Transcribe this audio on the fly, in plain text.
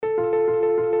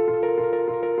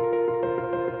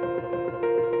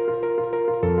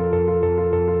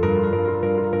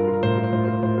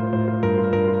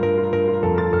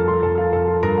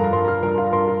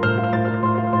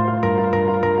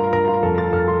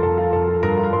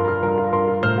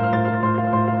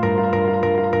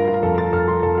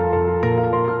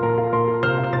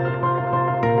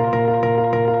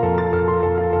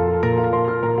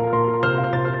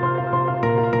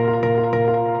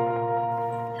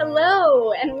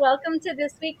Hello, and welcome to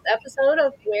this week's episode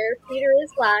of Where Peter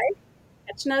is Live.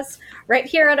 Catching us right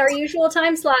here at our usual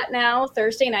time slot now,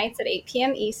 Thursday nights at 8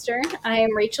 p.m. Eastern. I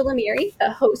am Rachel Amiri, the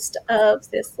host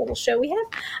of this little show we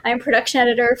have. I am production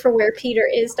editor for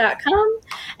WherePeterIs.com,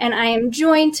 and I am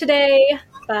joined today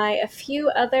by a few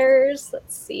others.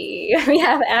 Let's see. We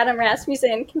have Adam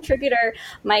Rasmussen, contributor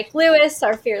Mike Lewis,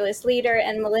 our fearless leader,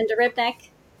 and Melinda Ribnick.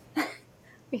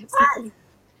 We have something.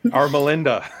 Our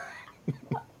Melinda.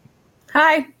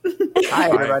 Hi. Hi,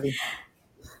 everybody.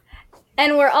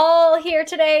 And we're all here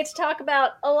today to talk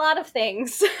about a lot of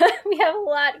things. We have a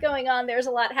lot going on. There's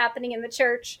a lot happening in the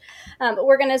church. But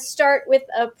we're going to start with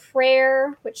a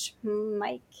prayer, which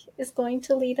Mike is going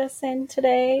to lead us in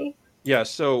today. Yeah,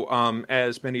 so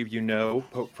as many of you know,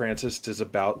 Pope Francis is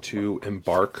about to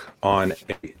embark on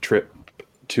a trip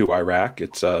to Iraq.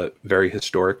 It's a very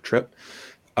historic trip.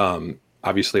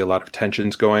 Obviously, a lot of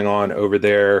tensions going on over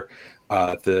there.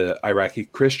 The Iraqi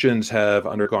Christians have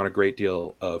undergone a great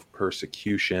deal of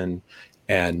persecution,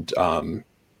 and a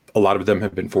lot of them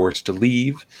have been forced to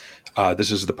leave.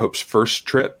 This is the Pope's first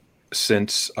trip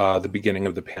since the beginning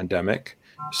of the pandemic.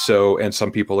 So, and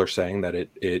some people are saying that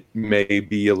it may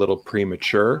be a little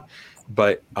premature,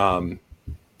 but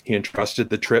he entrusted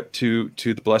the trip to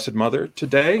the Blessed Mother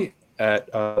today at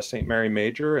St. Mary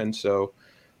Major. And so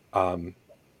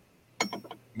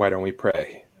why don't we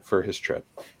pray for his trip?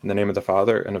 In the name of the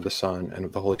Father, and of the Son, and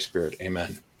of the Holy Spirit.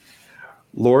 Amen.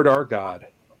 Lord our God,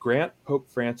 grant Pope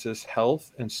Francis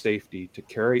health and safety to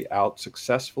carry out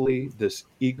successfully this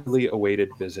eagerly awaited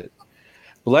visit.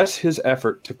 Bless his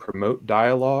effort to promote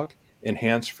dialogue,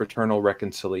 enhance fraternal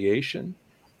reconciliation,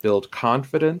 build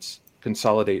confidence,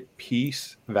 consolidate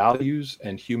peace, values,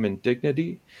 and human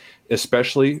dignity,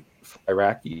 especially for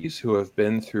Iraqis who have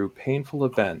been through painful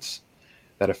events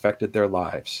that affected their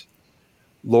lives.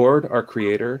 Lord, our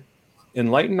Creator,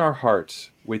 enlighten our hearts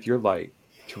with your light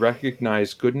to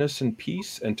recognize goodness and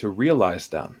peace and to realize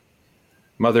them.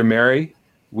 Mother Mary,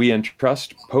 we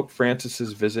entrust Pope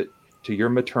Francis's visit to your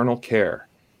maternal care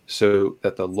so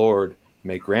that the Lord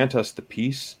may grant us the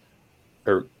peace,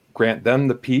 or grant them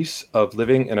the peace of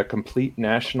living in a complete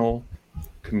national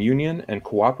communion and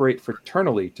cooperate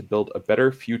fraternally to build a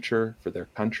better future for their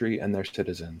country and their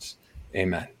citizens.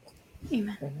 Amen.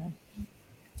 Amen.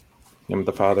 In the name of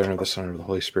the Father, and of the Son, and of the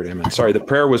Holy Spirit. Amen. Sorry, the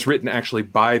prayer was written actually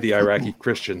by the Iraqi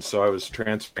Christians, so I was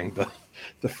transferring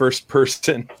the first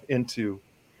person into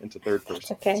third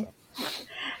person. Okay. So.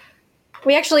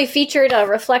 We actually featured a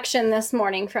reflection this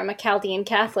morning from a Chaldean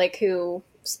Catholic who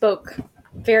spoke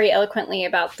very eloquently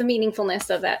about the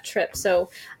meaningfulness of that trip. So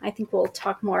I think we'll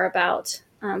talk more about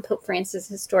Pope Francis'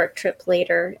 historic trip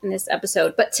later in this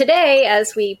episode. But today,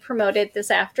 as we promoted this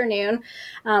afternoon,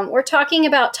 we're talking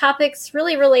about topics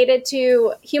really related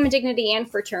to human dignity and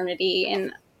fraternity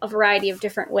in a variety of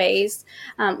different ways.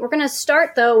 We're going to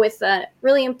start, though, with a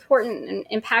really important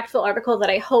and impactful article that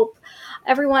I hope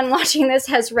everyone watching this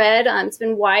has read. It's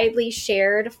been widely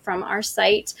shared from our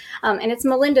site, and it's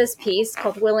Melinda's piece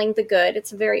called Willing the Good.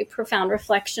 It's a very profound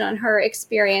reflection on her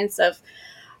experience of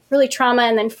really trauma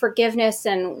and then forgiveness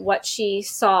and what she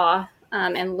saw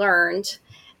and learned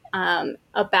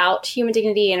about human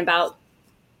dignity and about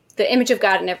the image of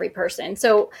God in every person.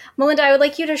 So, Melinda, I would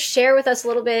like you to share with us a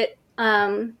little bit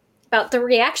about the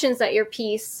reactions that your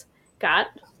piece got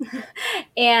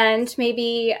and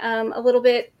maybe a little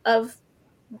bit of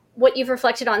what you've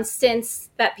reflected on since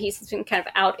that piece has been kind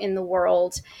of out in the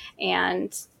world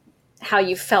and how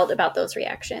you felt about those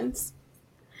reactions.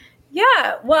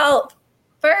 Yeah, well,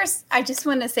 first, I just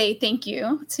want to say thank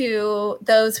you to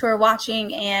those who are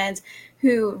watching and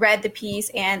who read the piece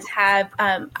and have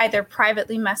either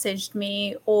privately messaged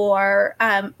me or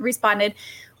responded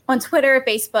on Twitter,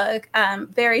 Facebook,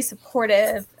 very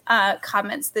supportive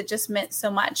comments that just meant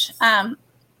so much.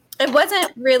 It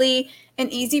wasn't really an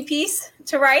easy piece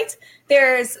to write.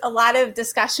 There's a lot of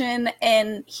discussion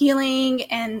and healing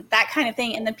and that kind of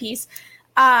thing in the piece.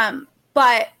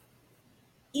 But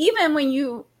even when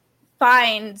you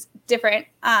find different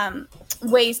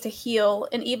ways to heal,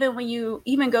 and even when you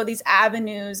even go these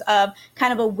avenues of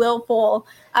kind of a willful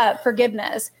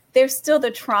forgiveness, there's still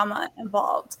the trauma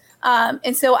involved.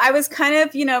 And so I was kind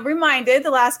of, reminded the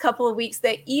last couple of weeks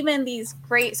that even these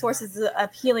great sources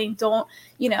of healing don't,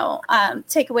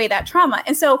 take away that trauma.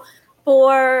 And so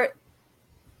for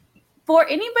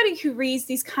anybody who reads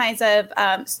these kinds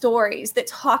of stories that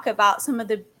talk about some of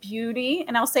the beauty,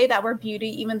 and I'll say that word beauty,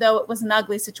 even though it was an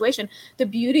ugly situation, the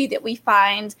beauty that we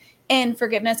find in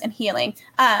forgiveness and healing.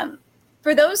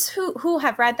 For those who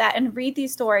have read that and read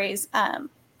these stories,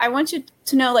 I want you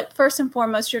to know, like, first and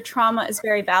foremost, your trauma is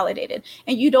very validated,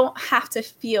 and you don't have to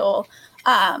feel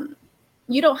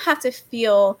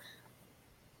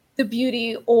the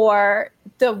beauty or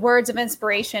the words of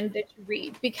inspiration that you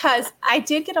read, because I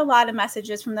did get a lot of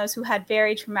messages from those who had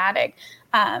very traumatic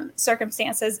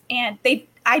circumstances, and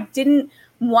I didn't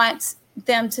want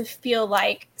them to feel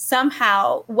like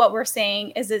somehow what we're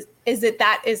saying is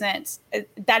that isn't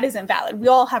valid. We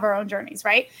all have our own journeys,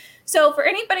 right? So for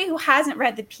anybody who hasn't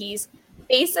read the piece,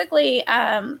 basically,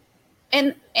 in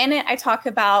it, I talk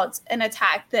about an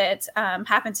attack that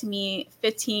happened to me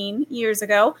 15 years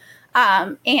ago,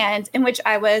 and in which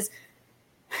I was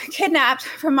kidnapped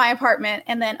from my apartment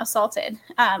and then assaulted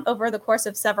over the course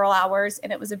of several hours.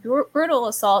 And it was a brutal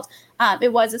assault.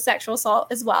 It was a sexual assault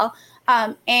as well.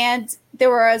 And there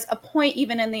was a point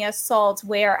even in the assault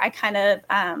where I kind of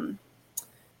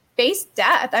faced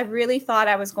death. I really thought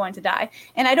I was going to die.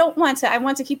 And I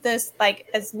want to keep this like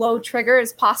as low trigger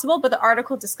as possible, but the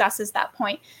article discusses that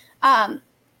point.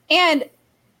 And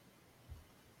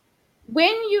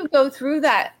when you go through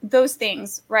those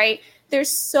things, right, there's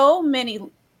so many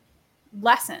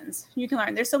lessons you can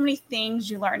learn. There's so many things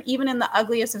you learn, even in the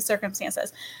ugliest of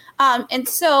circumstances. And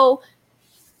so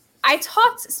I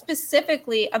talked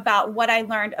specifically about what I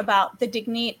learned about the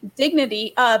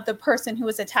dignity of the person who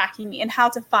was attacking me and how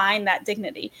to find that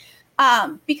dignity.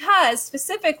 Because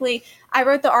specifically, I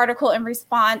wrote the article in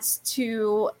response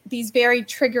to these very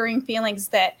triggering feelings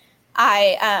that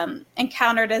I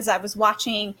encountered as I was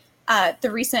watching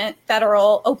the recent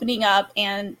federal opening up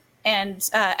and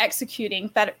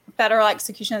executing federal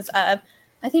executions of,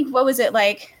 I think, what was it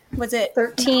like? Was it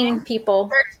 13 people?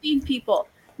 13 people,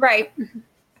 right?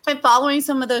 And following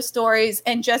some of those stories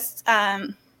and just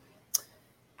how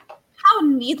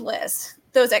needless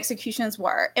those executions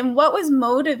were and what was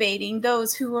motivating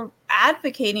those who were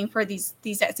advocating for these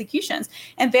executions.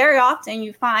 And very often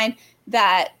you find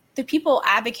that the people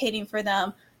advocating for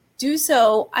them do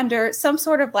so under some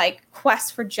sort of like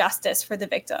quest for justice for the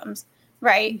victims,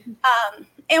 right? Mm-hmm.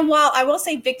 And while I will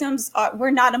say victims we're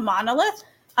not a monolith,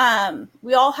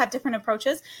 we all have different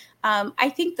approaches. I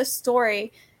think the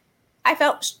story, I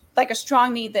felt like a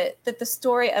strong need that the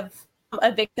story of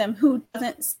a victim who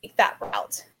doesn't seek that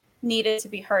route needed to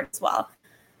be heard as well.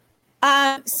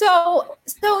 So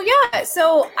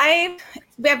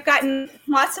I've gotten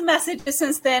lots of messages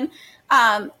since then.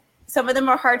 Some of them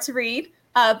are hard to read,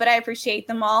 but I appreciate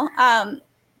them all.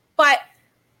 But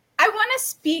I want to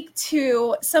speak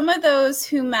to some of those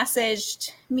who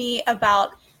messaged me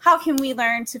about how can we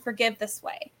learn to forgive this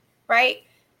way, right?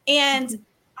 And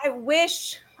I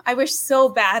wish so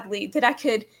badly that I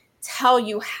could tell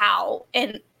you how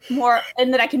and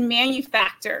that I can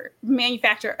manufacture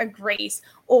a grace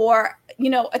or,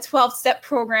 a 12-step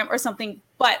program or something,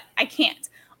 but I can't.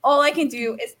 All I can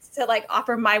do is to like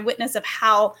offer my witness of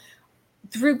how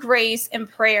through grace and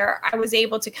prayer, I was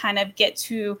able to kind of get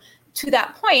to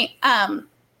that point.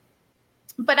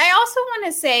 But I also want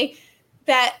to say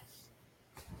that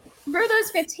for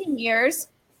those 15 years,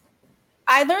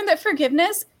 I learned that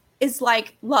forgiveness is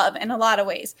like love in a lot of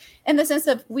ways, in the sense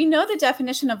of we know the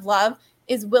definition of love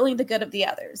is willing the good of the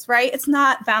others, right? It's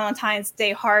not Valentine's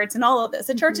Day hearts and all of this.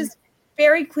 The church is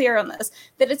very clear on this,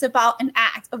 that it's about an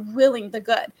act of willing the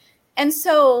good. And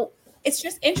so it's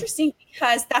just interesting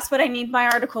because that's what I need my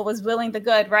article was willing the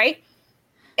good, right?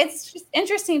 It's just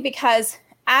interesting because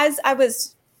as I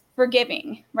was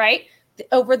forgiving, right,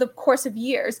 over the course of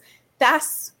years,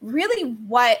 that's really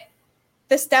what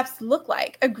the steps look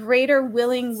like, a greater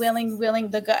willing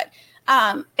the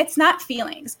good. It's not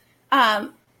feelings.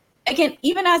 Again,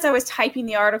 even as I was typing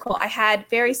the article, I had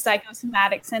very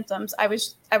psychosomatic symptoms. I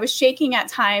was shaking at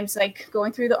times, like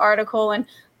going through the article, and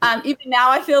even now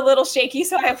I feel a little shaky,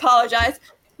 so I apologize.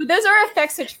 But those are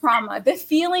effects of trauma. The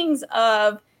feelings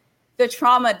of the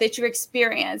trauma that you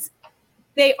experience,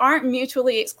 they aren't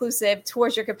mutually exclusive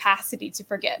towards your capacity to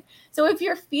forgive. So if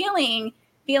you're feeling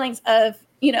feelings of,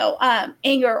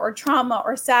 anger or trauma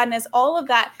or sadness, all of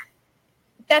that,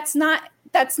 that's not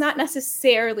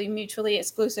necessarily mutually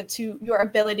exclusive to your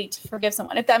ability to forgive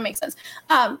someone, if that makes sense.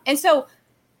 And so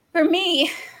for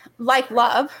me, like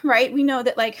love, right? We know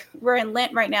that like we're in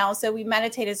Lent right now, so we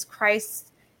meditate as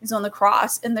Christ is on the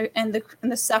cross and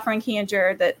the suffering he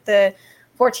endured, that the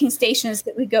 14 stations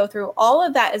that we go through, all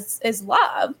of that is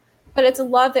love, but it's a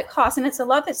love that costs, and it's a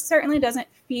love that certainly doesn't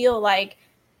feel like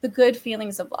the good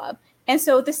feelings of love. And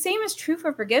so the same is true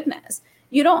for forgiveness.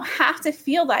 You don't have to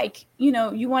feel like, you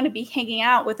want to be hanging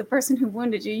out with the person who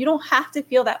wounded you. You don't have to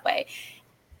feel that way.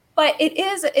 But it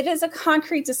is a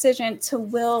concrete decision to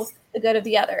will the good of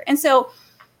the other. And so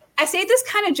I say this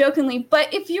kind of jokingly,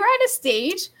 but if you're at a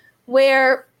stage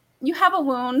where you have a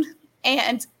wound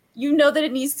and you know that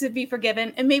it needs to be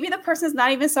forgiven, and maybe the person's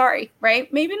not even sorry,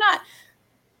 right? Maybe not.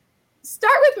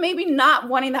 Start with maybe not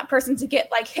wanting that person to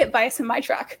get like hit by a semi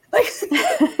truck. Like start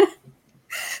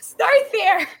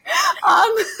there.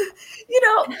 You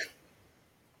know,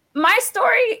 my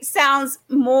story sounds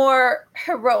more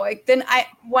heroic than I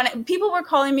wanted. People were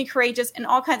calling me courageous and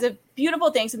all kinds of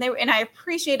beautiful things, and I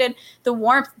appreciated the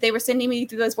warmth they were sending me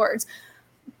through those words.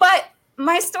 But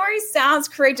my story sounds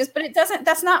courageous, but it doesn't.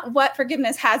 That's not what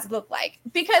forgiveness has looked like.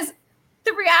 Because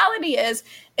the reality is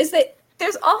that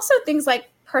there's also things like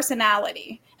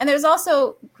personality, and there's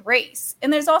also grace,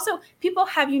 and there's also people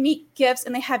have unique gifts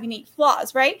and they have unique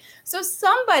flaws, right? So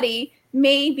somebody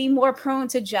may be more prone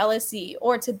to jealousy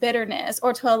or to bitterness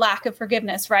or to a lack of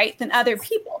forgiveness, right, than other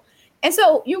people. And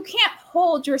so you can't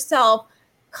hold yourself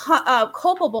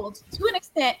culpable to an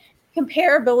extent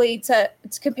comparatively to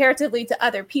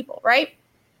other people, right?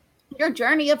 Your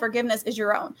journey of forgiveness is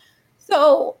your own.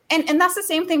 So, and that's the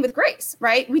same thing with grace,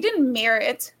 right? We didn't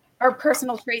merit our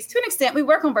personal traits. To an extent, we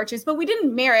work on virtues, but we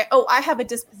didn't merit, oh, I have a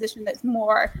disposition that's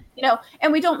more,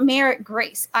 and we don't merit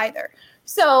grace either.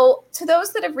 So to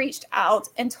those that have reached out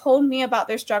and told me about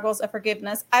their struggles of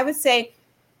forgiveness, I would say,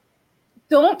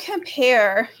 don't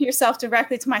compare yourself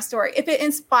directly to my story. If it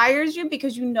inspires you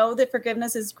because you know that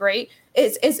forgiveness is great,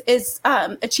 is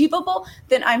achievable,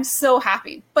 then I'm so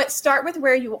happy. But start with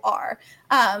where you are,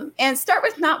 and start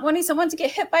with not wanting someone to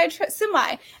get hit by a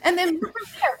semi, and then from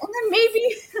there, and then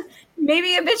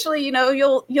maybe eventually,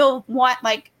 you'll want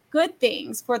like good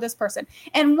things for this person.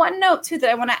 And one note too that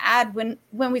I want to add when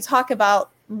we talk about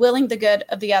willing the good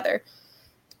of the other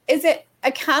is that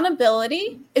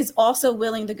accountability is also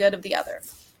willing the good of the other.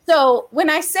 So when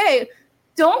I say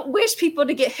don't wish people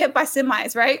to get hit by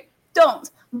semis, right? Don't.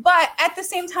 But at the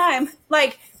same time,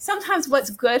 like sometimes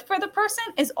what's good for the person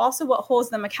is also what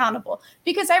holds them accountable.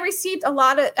 Because I received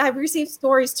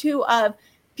stories too of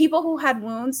people who had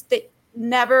wounds that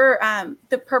never,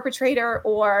 the perpetrator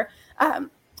or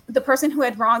the person who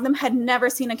had wronged them had never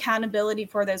seen accountability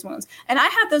for those wounds. And I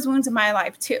had those wounds in my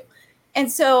life too.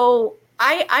 And so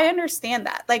I understand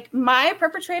that. Like my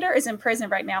perpetrator is in prison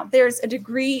right now. There's a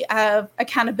degree of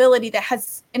accountability that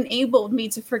has enabled me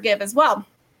to forgive as well.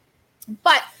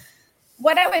 But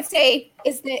what I would say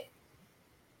is that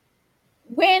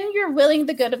when you're willing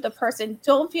the good of the person,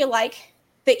 don't feel like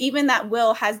that even that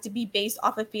will has to be based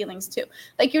off of feelings too.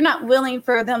 Like you're not willing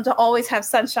for them to always have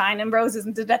sunshine and roses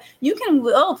and da-da. You can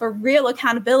will for real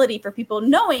accountability for people,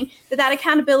 knowing that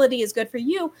accountability is good for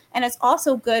you and it's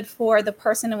also good for the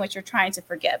person in which you're trying to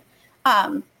forgive.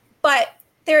 But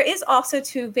there is also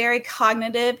two very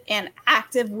cognitive and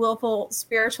active, willful,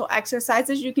 spiritual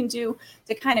exercises you can do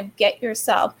to kind of get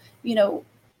yourself,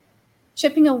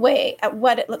 chipping away at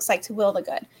what it looks like to will the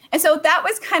good. And so that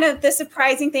was kind of the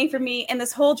surprising thing for me. And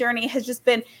this whole journey has just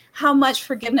been how much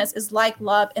forgiveness is like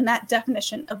love and that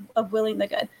definition of willing the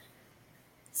good.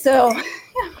 So, yeah.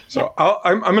 So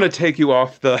I'm going to take you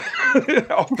off the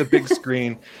off the big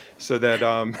screen so that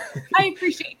I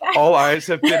appreciate that. All eyes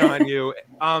have been on you.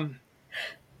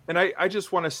 And I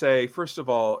just want to say, first of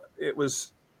all, it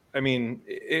was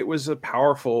a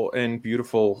powerful and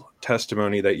beautiful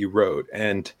testimony that you wrote.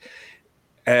 And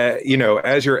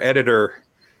as your editor,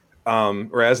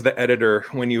 or as the editor,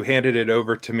 when you handed it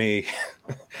over to me,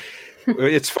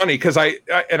 it's funny because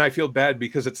I feel bad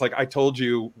because it's like I told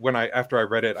you after I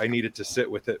read it, I needed to sit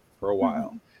with it for a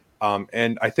while.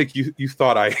 And I think you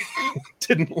thought I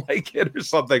didn't like it or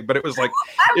something, but it was like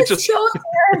I was so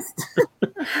embarrassed.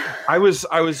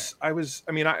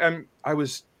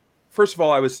 First of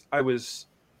all, I was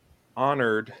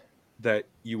honored that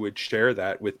you would share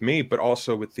that with me, but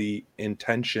also with the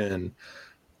intention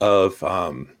of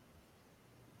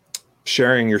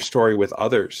sharing your story with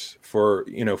others for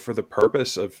the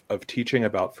purpose of teaching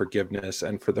about forgiveness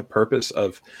and for the purpose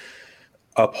of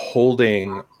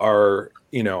upholding our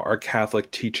Catholic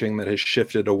teaching that has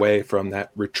shifted away from that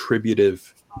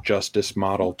retributive justice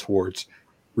model towards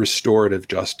restorative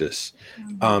justice.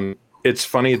 Mm-hmm. It's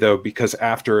funny though, because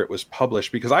after it was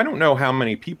published, because I don't know how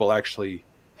many people actually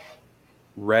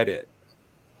read it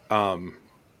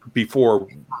before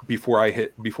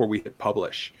we hit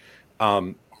publish.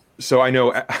 So I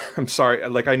know, I'm sorry,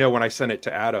 like I know when I sent it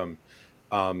to Adam,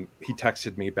 he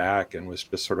texted me back and was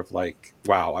just sort of like,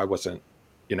 wow, I wasn't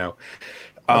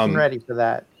ready for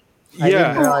that. I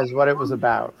didn't realize what it was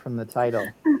about from the title.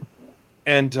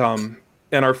 And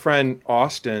our friend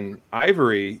Austin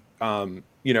Ivory,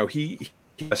 he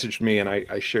messaged me and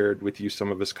I shared with you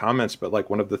some of his comments, but like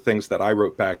one of the things that I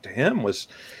wrote back to him was,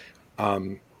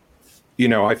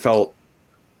 I felt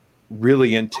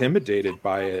really intimidated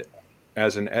by it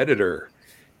as an editor.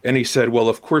 And he said, well,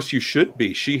 of course you should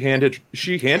be. She handed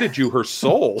you her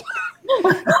soul.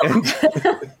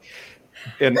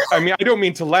 and I mean, I don't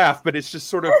mean to laugh, but it's just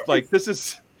sort of like, this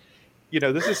is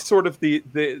sort of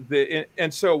the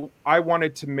and so I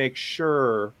wanted to make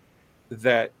sure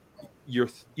that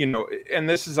and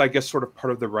this is, I guess, sort of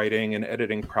part of the writing and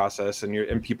editing process,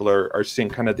 and people are seeing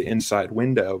kind of the inside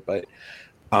window, but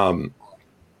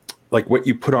like what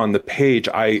you put on the page,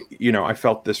 I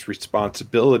felt this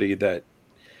responsibility that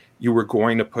you were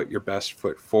going to put your best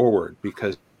foot forward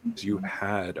because you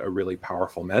had a really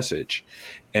powerful message.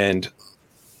 And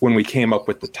when we came up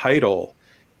with the title,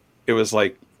 it was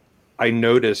like, I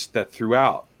noticed that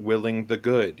throughout, willing the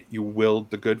good, you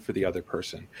willed the good for the other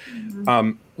person.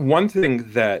 Mm-hmm. One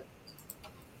thing that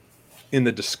in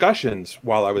the discussions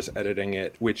while I was editing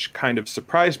it, which kind of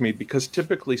surprised me, because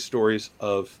typically stories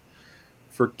of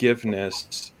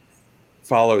forgiveness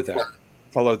follow the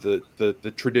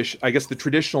tradition. I guess the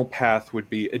traditional path would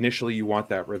be initially you want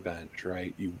that revenge,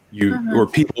 right? Or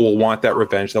people will want that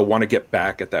revenge. They'll want to get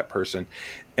back at that person.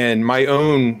 And my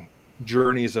own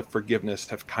journeys of forgiveness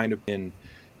have kind of been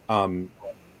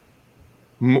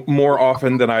more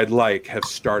often than I'd like have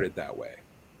started that way.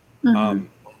 Mm-hmm.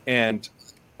 And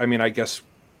I mean, I guess,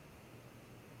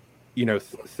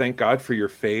 thank God for your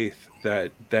faith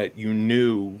that you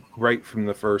knew right from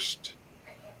the first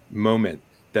moment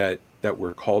that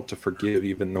we're called to forgive,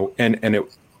 even though, and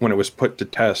when it was put to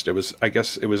test, I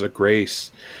guess it was a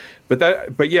grace,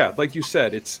 but yeah, like you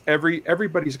said, it's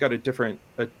everybody's got a different,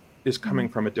 is coming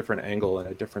from a different angle and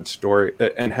a different story,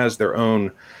 and has their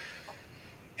own,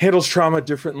 handles trauma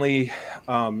differently,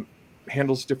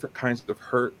 handles different kinds of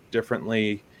hurt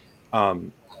differently,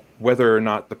 whether or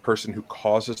not the person who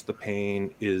causes the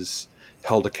pain is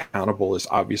held accountable is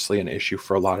obviously an issue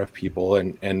for a lot of people.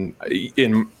 And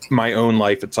in my own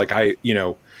life, it's like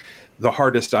the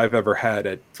hardest I've ever had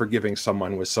at forgiving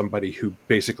someone was somebody who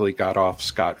basically got off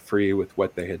scot-free with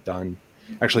what they had done,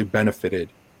 actually benefited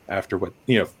after what,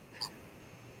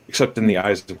 except in the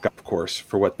eyes of God, of course,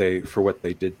 for what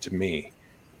they did to me.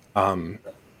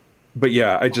 But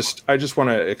yeah, I just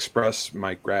want to express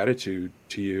my gratitude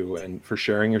to you and for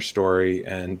sharing your story.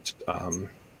 And,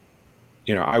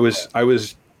 I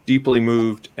was deeply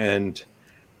moved. And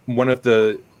one of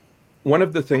the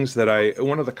things that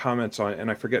one of the comments on,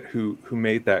 and I forget who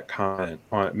made that comment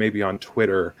maybe on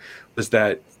Twitter, was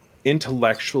that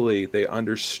intellectually they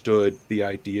understood the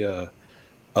idea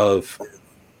of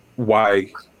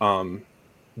why,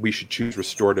 we should choose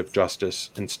restorative justice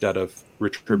instead of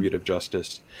retributive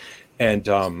justice. And,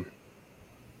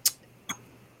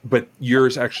 but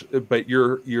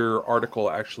your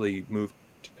article actually moved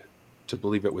to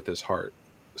believe it with his heart.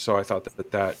 So I thought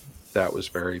that was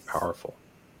very powerful.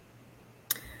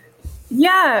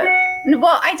 Yeah.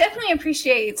 Well, I definitely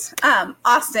appreciate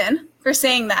Austin for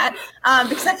saying that,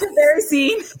 because I could very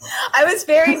see, I was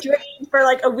very drained for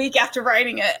like a week after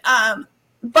writing it.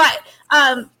 But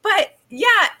yeah,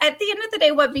 at the end of the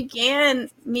day, what began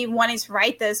me wanting to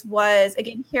write this was,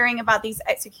 again, hearing about these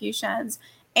executions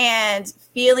and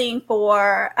feeling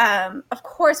for, of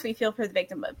course, we feel for the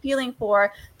victim, but feeling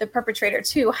for the perpetrator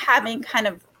too, having kind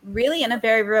of really in a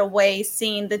very real way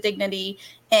seen the dignity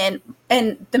in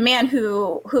the man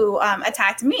who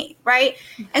attacked me, right?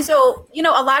 And so, a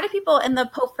lot of people in the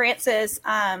Pope Francis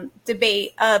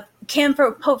debate of can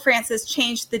Pope Francis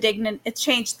change the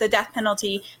death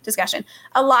penalty discussion,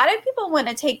 a lot of people want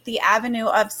to take the avenue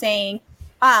of saying,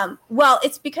 well,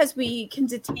 it's because we can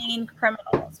detain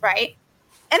criminals, right?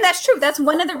 And that's true. That's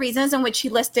one of the reasons in which he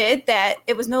listed that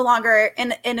it was no longer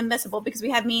inadmissible because we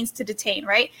have means to detain,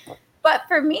 right? But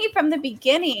for me, from the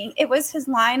beginning, it was his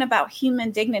line about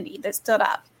human dignity that stood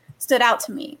out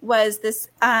to me. Was this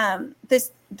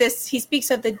he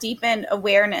speaks of the deepened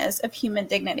awareness of human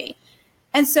dignity.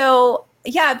 And so,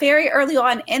 yeah, very early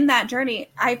on in that journey,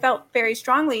 I felt very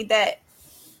strongly that,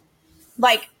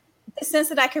 like, the sense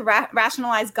that I could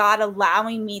rationalize God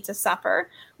allowing me to suffer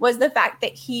was the fact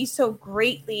that he so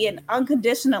greatly and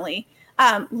unconditionally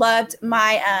loved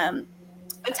my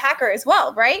attacker as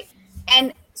well, right?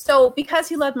 And so because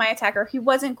he loved my attacker, he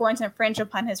wasn't going to infringe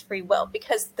upon his free will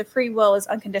because the free will is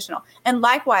unconditional. And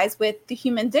likewise with the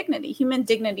human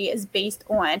dignity is based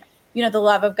on, the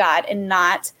love of God and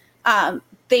not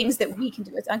things that we can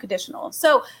do. It's unconditional.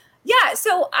 So yeah,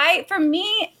 so for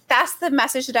me, that's the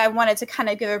message that I wanted to kind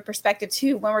of give a perspective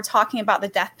to when we're talking about the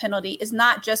death penalty is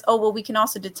not just, oh, well, we can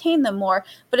also detain them more,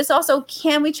 but it's also,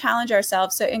 can we challenge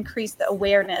ourselves to increase the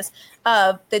awareness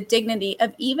of the dignity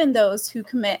of even those who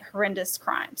commit horrendous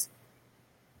crimes?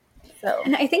 So,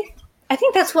 and I think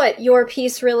that's what your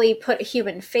piece really put a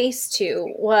human face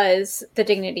to, was the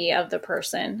dignity of the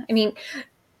person. I mean,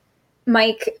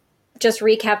 Mike just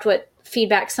recapped what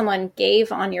feedback someone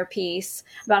gave on your piece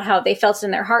about how they felt it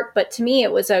in their heart. But to me,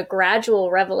 it was a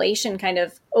gradual revelation kind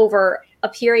of over a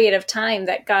period of time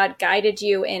that God guided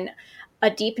you in a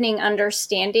deepening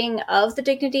understanding of the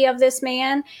dignity of this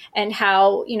man, and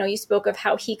how, you spoke of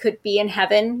how he could be in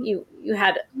heaven. You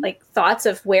had like thoughts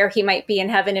of where he might be in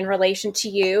heaven in relation to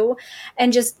you,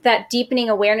 and just that deepening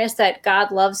awareness that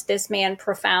God loves this man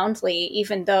profoundly,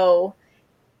 even though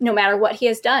no matter what he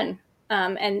has done.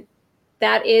 And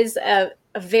that is a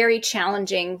very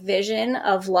challenging vision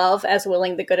of love as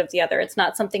willing the good of the other. It's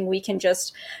not something we can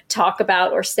just talk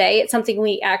about or say. It's something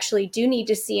we actually do need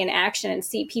to see in action and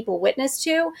see people witness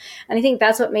to. And I think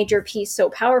that's what made your piece so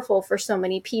powerful for so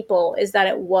many people, is that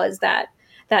it was that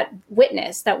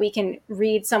witness, that we can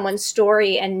read someone's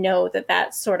story and know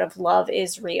that sort of love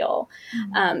is real.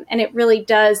 Mm-hmm. And it really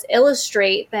does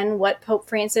illustrate then what Pope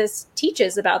Francis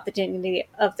teaches about the dignity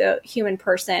of the human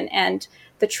person and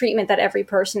the treatment that every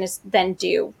person is then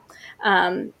due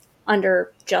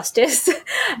under justice,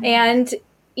 and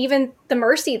even the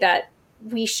mercy that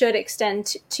we should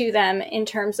extend to them in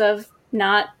terms of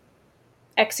not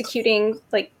executing,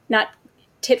 like not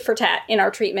tit for tat in our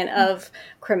treatment of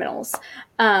criminals.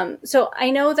 So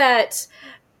I know that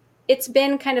it's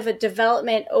been kind of a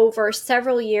development over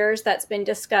several years that's been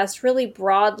discussed really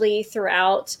broadly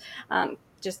throughout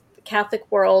just the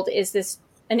Catholic world, is this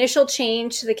initial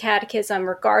change to the catechism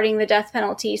regarding the death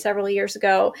penalty several years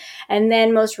ago. And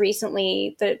then most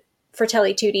recently, the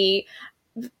Fratelli Tutti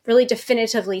really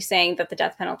definitively saying that the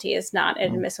death penalty is not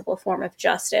an admissible form of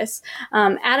justice.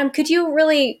 Adam, could you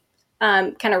really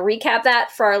kind of recap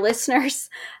that for our listeners?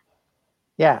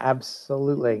 Yeah,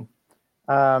 absolutely.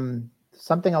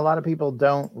 Something a lot of people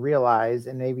don't realize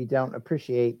and maybe don't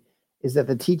appreciate is that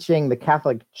the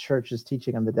Catholic Church's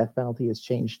teaching on the death penalty has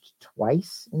changed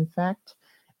twice, in fact.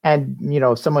 And,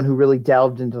 someone who really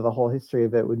delved into the whole history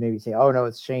of it would maybe say, oh, no,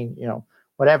 it's changed,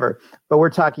 whatever. But we're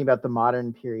talking about the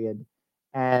modern period.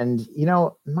 And,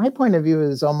 my point of view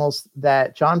is almost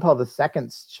that John Paul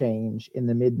II's change in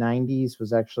the mid-90s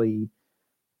was actually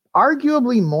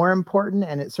arguably more important,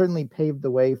 and it certainly paved the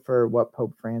way for what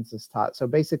Pope Francis taught. So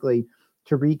basically,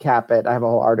 to recap it, I have a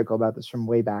whole article about this from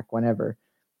way back whenever,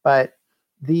 but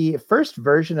the first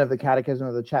version of the Catechism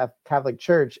of the Catholic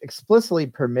Church explicitly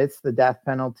permits the death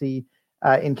penalty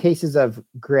in cases of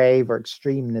grave or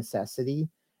extreme necessity,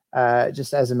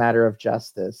 just as a matter of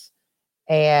justice.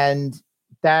 And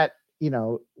that,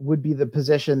 would be the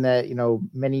position that,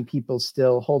 many people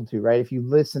still hold to, right? If you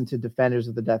listen to defenders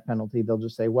of the death penalty, they'll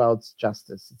just say, well, it's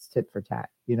justice, it's tit for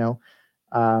tat,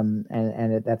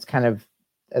 that's kind of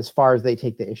as far as they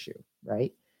take the issue,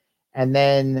 right? And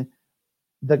then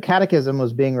the catechism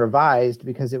was being revised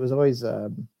because it was always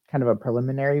kind of a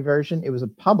preliminary version. It was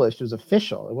published, it was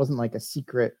official. It wasn't like a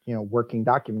secret, working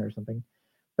document or something.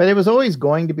 But it was always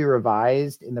going to be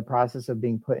revised in the process of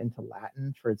being put into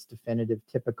Latin for its definitive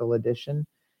typical edition.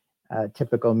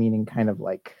 Typical meaning kind of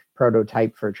like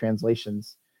prototype for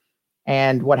translations.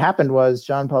 And what happened was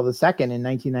John Paul II in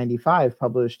 1995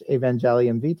 published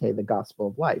Evangelium Vitae, the Gospel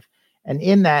of Life. And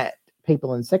in that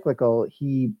papal encyclical,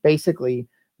 he basically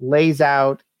lays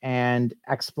out and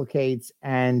explicates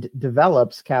and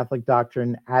develops Catholic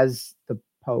doctrine as the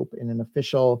Pope in an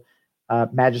official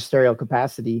magisterial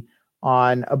capacity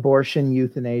on abortion,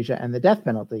 euthanasia, and the death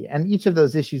penalty. And each of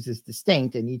those issues is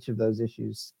distinct, and each of those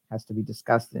issues has to be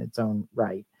discussed in its own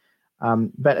right.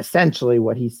 But essentially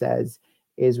what he says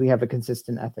is we have a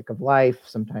consistent ethic of life.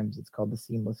 Sometimes it's called the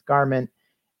seamless garment.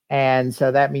 And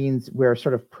so that means we're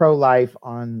sort of pro-life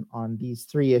on these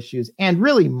three issues, and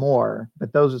really more,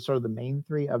 but those are sort of the main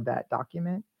three of that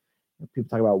document. People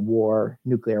talk about war,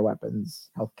 nuclear weapons,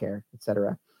 healthcare,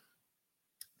 etc.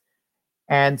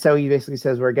 And so he basically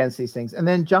says we're against these things. And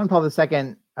then John Paul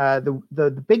II,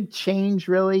 the big change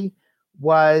really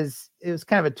was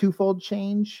kind of a twofold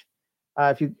change.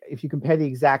 If you compare the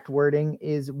exact wording,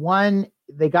 is one,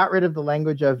 they got rid of the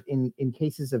language of in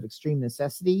cases of extreme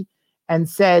necessity, and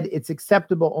said it's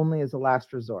acceptable only as a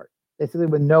last resort, basically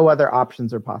when no other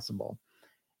options are possible.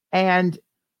 And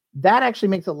that actually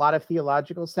makes a lot of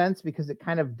theological sense because it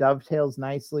kind of dovetails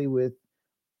nicely with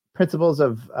principles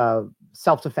of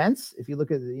self-defense. If you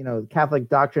look at the Catholic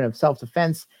doctrine of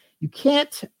self-defense, you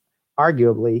can't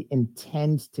arguably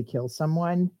intend to kill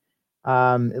someone.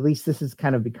 At least this has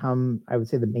kind of become, I would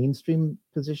say, the mainstream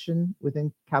position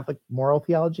within Catholic moral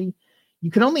theology.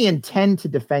 You can only intend to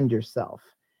defend yourself.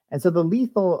 And so the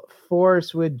lethal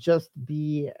force would just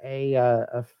be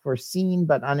a foreseen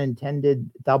but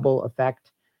unintended double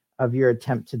effect of your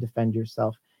attempt to defend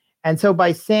yourself. And so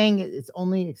by saying it's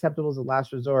only acceptable as a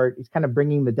last resort, it's kind of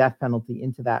bringing the death penalty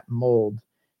into that mold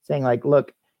saying like,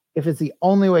 look, if it's the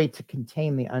only way to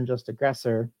contain the unjust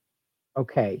aggressor,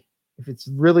 okay. If it's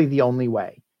really the only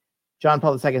way, John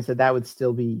Paul II said that would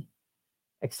still be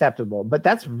acceptable. But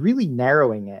that's really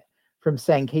narrowing it from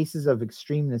saying cases of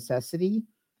extreme necessity,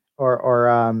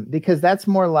 or because that's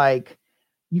more like,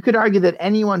 you could argue that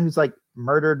anyone who's like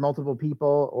murdered multiple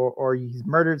people, or he's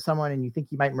murdered someone and you think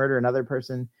he might murder another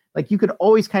person, like you could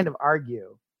always kind of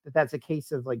argue that that's a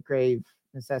case of like grave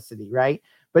necessity, right?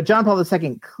 But John Paul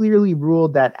II clearly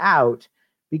ruled that out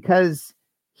because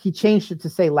he changed it to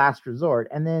say last resort.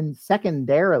 And then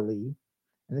secondarily,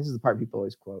 and this is the part people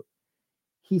always quote,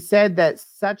 he said that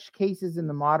such cases in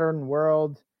the modern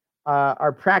world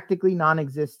are practically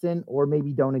non-existent or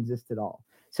maybe don't exist at all.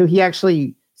 So he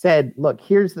actually said, look,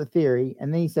 here's the theory.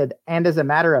 And then he said, and as a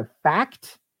matter of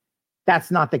fact,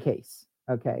 that's not the case,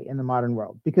 okay, in the modern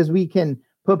world, because we can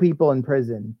put people in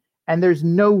prison and there's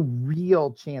no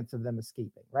real chance of them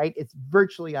escaping, right? It's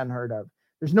virtually unheard of.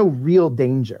 There's no real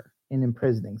danger in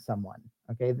imprisoning someone,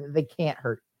 okay? They can't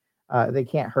hurt. They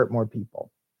can't hurt more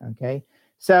people, okay?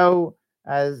 So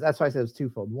that's why I said it's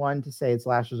twofold. One, to say it's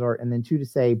last resort, and then two, to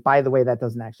say, by the way, that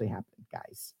doesn't actually happen,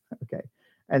 guys, okay?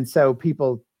 And so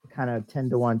people kind of tend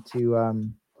to want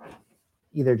to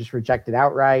either just reject it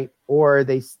outright, or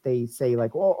they say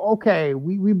like, well, okay,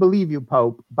 we believe you,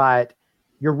 Pope, but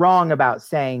you're wrong about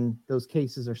saying those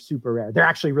cases are super rare. They're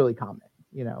actually really common,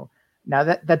 you know. Now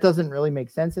that doesn't really make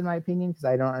sense in my opinion, because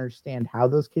I don't understand how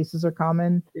those cases are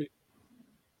common.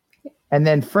 And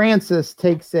then Francis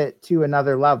takes it to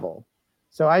another level.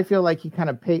 So I feel like he kind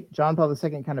of John Paul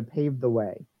II kind of paved the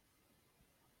way.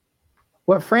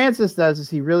 What Francis does is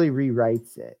he really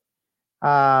rewrites it.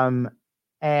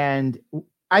 And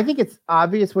I think it's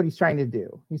obvious what he's trying to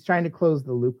do. He's trying to close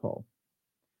the loophole.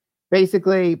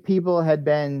 Basically, people had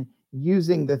been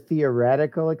using the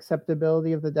theoretical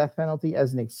acceptability of the death penalty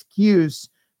as an excuse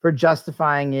for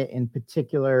justifying it in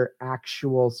particular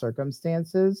actual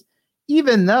circumstances,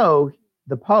 even though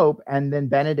the Pope, and then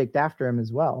Benedict after him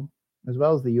as well as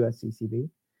the USCCB,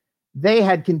 they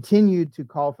had continued to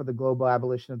call for the global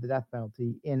abolition of the death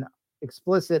penalty in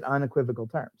explicit, unequivocal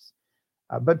terms.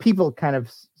 But people kind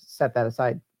of set that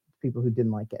aside, people who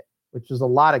didn't like it, which was a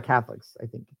lot of Catholics, I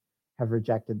think, have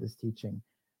rejected this teaching,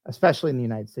 especially in the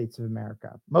United States of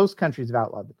America. Most countries have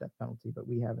outlawed the death penalty, but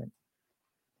we haven't.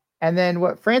 And then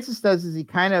what Francis does is he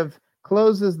kind of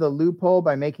closes the loophole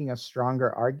by making a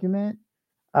stronger argument,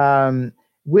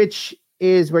 which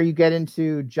is where you get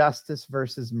into justice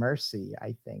versus mercy,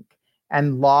 I think,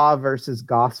 and law versus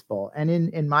gospel. And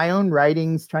in my own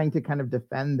writings, trying to kind of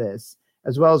defend this,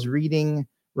 as well as reading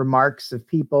remarks of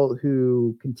people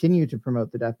who continue to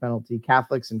promote the death penalty,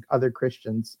 Catholics and other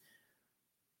Christians,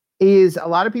 is a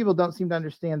lot of people don't seem to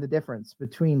understand the difference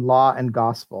between law and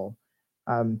gospel,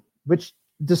 which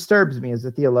disturbs me as a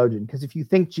theologian, because if you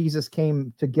think Jesus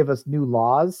came to give us new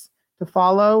laws to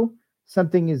follow,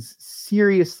 something is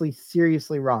seriously,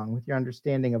 seriously wrong with your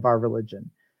understanding of our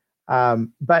religion.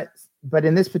 But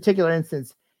in this particular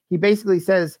instance, he basically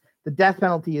says the death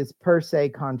penalty is per se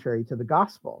contrary to the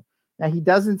gospel. Now, he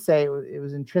doesn't say it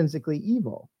was intrinsically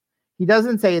evil. He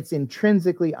doesn't say it's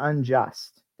intrinsically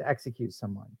unjust to execute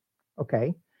someone.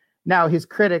 Okay. Now, his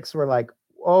critics were like,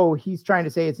 oh, he's trying to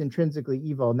say it's intrinsically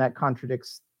evil, and that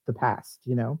contradicts the past,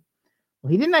 you know?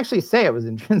 Well, he didn't actually say it was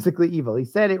intrinsically evil. He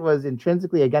said it was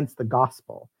intrinsically against the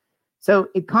gospel. So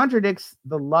it contradicts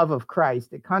the love of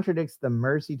Christ. It contradicts the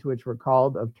mercy to which we're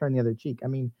called of turn the other cheek. I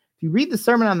mean, if you read the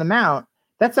Sermon on the Mount,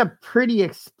 that's a pretty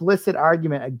explicit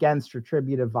argument against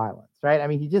retributive violence, right? I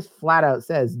mean, he just flat out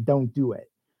says, don't do it.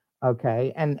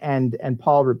 Okay. And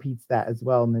Paul repeats that as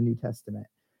well in the New Testament.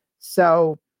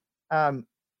 So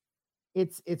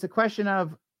it's a question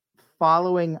of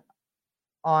following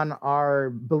on our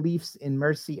beliefs in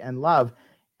mercy and love.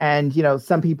 And, you know,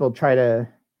 some people try to,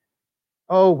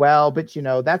 oh, well, but, you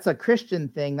know, that's a Christian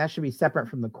thing. That should be separate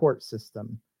from the court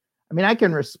system. I mean, I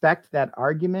can respect that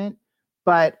argument,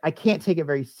 but I can't take it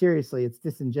very seriously. It's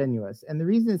disingenuous. And the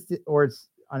reason it's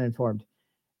uninformed.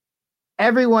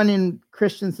 Everyone in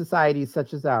Christian societies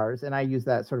such as ours, and I use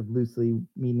that sort of loosely,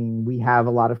 meaning we have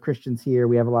a lot of Christians here,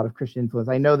 we have a lot of Christian influence.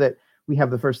 I know that we have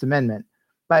the First Amendment,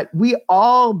 but we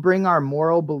all bring our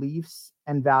moral beliefs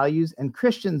and values, and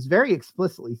Christians very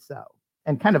explicitly so,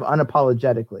 and kind of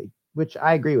unapologetically, which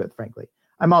I agree with, frankly.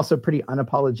 I'm also pretty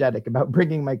unapologetic about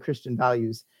bringing my Christian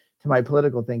values to my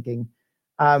political thinking.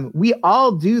 We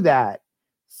all do that.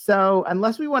 So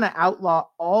unless we want to outlaw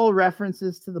all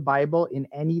references to the Bible in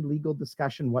any legal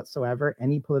discussion whatsoever,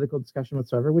 any political discussion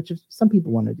whatsoever, which is, some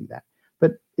people want to do that,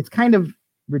 but it's kind of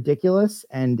ridiculous.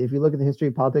 And if you look at the history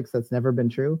of politics, that's never been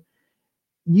true.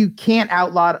 you can't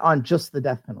outlaw it on just the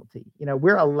death penalty.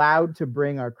 We're allowed to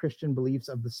bring our Christian beliefs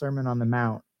of the Sermon on the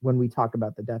Mount when we talk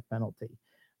about the death penalty,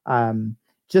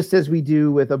 just as we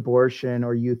do with abortion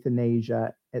or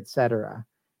euthanasia, etc.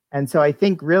 And so I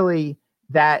think really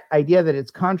that idea that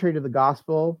it's contrary to the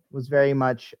gospel was very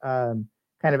much kind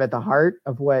of at the heart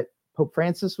of what Pope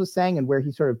Francis was saying, and where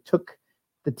he sort of took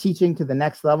the teaching to the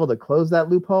next level to close that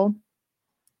loophole.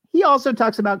 He also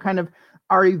talks about kind of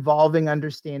our evolving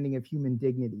understanding of human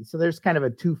dignity. So there's kind of a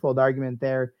twofold argument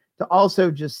there to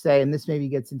also just say, and this maybe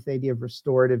gets into the idea of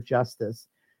restorative justice,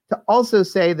 to also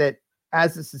say that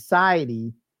as a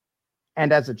society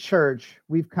and as a church,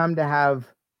 we've come to have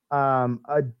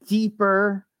a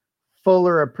deeper,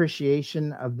 fuller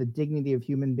appreciation of the dignity of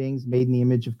human beings made in the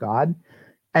image of God.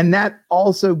 And that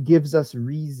also gives us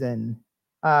reason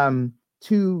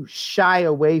to shy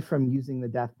away from using the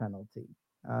death penalty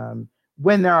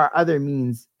when there are other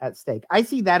means at stake. I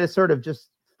see that as sort of just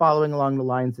following along the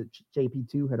lines that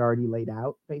JP2 had already laid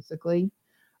out, basically,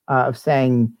 of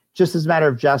saying, just as a matter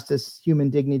of justice, human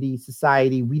dignity,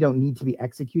 society, we don't need to be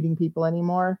executing people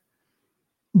anymore.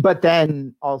 But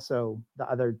then also the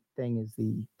other thing is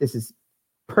this is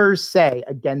per se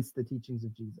against the teachings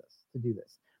of Jesus to do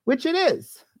this, which it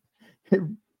is.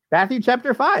 Matthew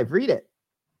chapter 5, read it.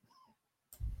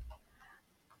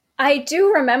 I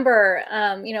do remember,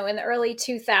 in the early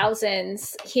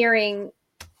 2000s, hearing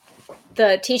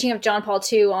the teaching of John Paul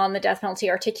II on the death penalty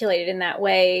articulated in that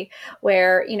way,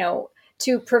 where,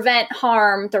 to prevent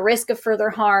harm, the risk of further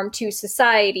harm to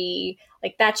society,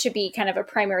 like that should be kind of a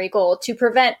primary goal. To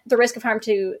prevent the risk of harm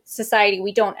to society,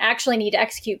 we don't actually need to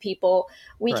execute people.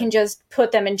 We can just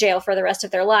put them in jail for the rest of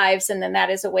their lives. And then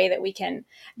that is a way that we can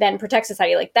then protect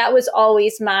society. Like that was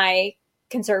always my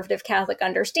conservative Catholic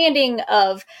understanding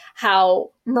of how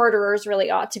murderers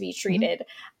really ought to be treated.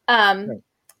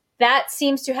 That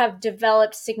seems to have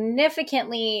developed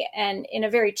significantly and in a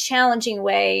very challenging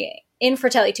way in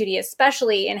Fratelli Tutti,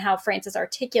 especially in how Francis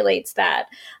articulates that.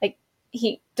 Like,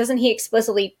 doesn't he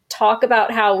explicitly talk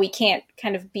about how we can't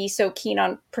kind of be so keen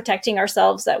on protecting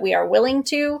ourselves that we are willing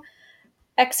to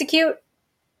execute?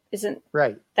 Isn't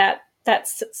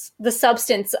that's the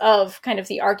substance of kind of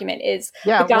the argument is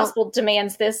the gospel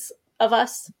demands this of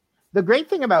us? The great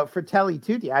thing about Fratelli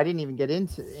Tutti, I didn't even get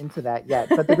into that yet,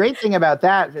 but the great thing about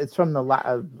that, it's from the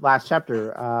last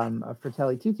chapter of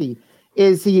Fratelli Tutti,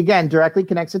 is he again directly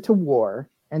connects it to war.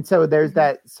 And so there's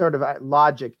that sort of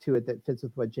logic to it that fits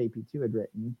with what JP2 had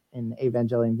written in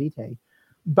Evangelium Vitae.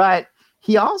 But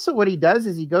he also, what he does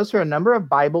is he goes through a number of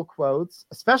Bible quotes,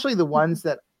 especially the ones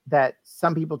that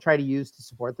some people try to use to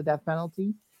support the death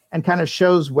penalty, and kind of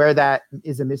shows where that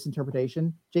is a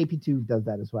misinterpretation. JP2 does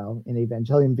that as well in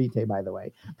Evangelium Vitae, by the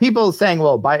way. People saying,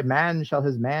 well, by man shall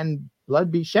his man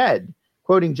blood be shed,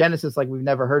 quoting Genesis like we've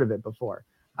never heard of it before.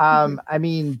 I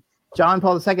mean, John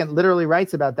Paul II literally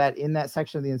writes about that in that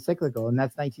section of the encyclical, and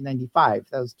that's 1995.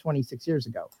 That was 26 years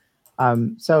ago.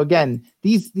 So again,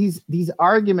 these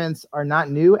arguments are not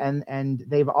new, and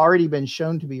they've already been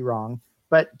shown to be wrong.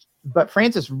 But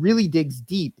Francis really digs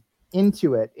deep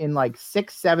into it in like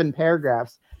 6-7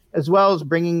 paragraphs, as well as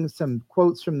bringing some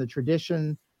quotes from the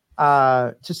tradition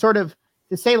to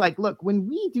say, like, look, when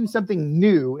we do something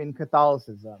new in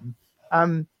Catholicism,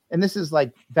 and this is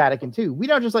like Vatican II, we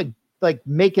don't just like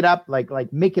make it up, like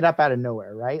make it up out of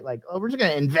nowhere, right? Like, oh, we're just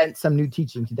going to invent some new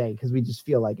teaching today because we just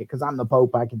feel like it, because I'm the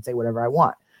Pope, I can say whatever I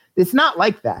want. It's not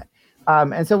like that.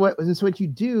 And so what you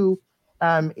do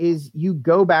is you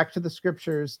go back to the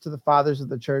scriptures, to the fathers of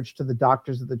the church, to the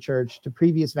doctors of the church, to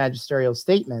previous magisterial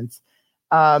statements,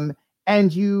 and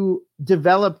you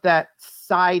develop that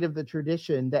side of the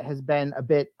tradition that has been a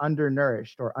bit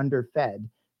undernourished or underfed,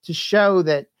 to show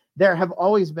that there have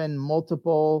always been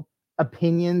multiple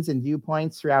opinions and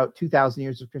viewpoints throughout 2,000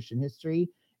 years of Christian history.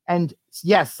 And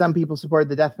yes, some people support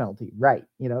the death penalty, right?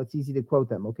 It's easy to quote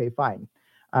them. Okay, fine.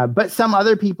 But some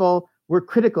other people were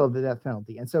critical of the death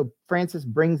penalty. And so Francis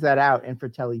brings that out in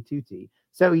Fratelli Tutti.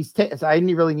 So so I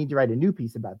didn't really need to write a new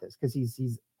piece about this, because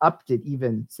he's upped it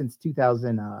even since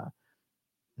 2000.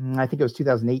 I think it was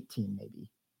 2018, maybe.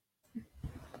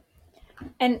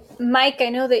 And Mike, I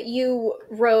know that you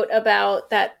wrote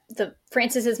about that the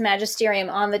Francis's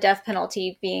magisterium on the death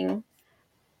penalty being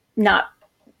not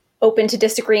open to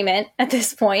disagreement at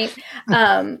this point.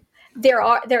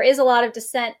 There is a lot of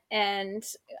dissent and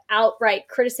outright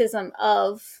criticism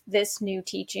of this new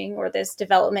teaching, or this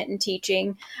development in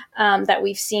teaching, that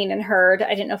we've seen and heard. I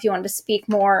didn't know if you wanted to speak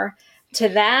more to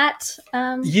that.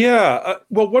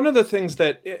 Well, one of the things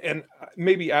that, and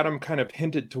maybe Adam kind of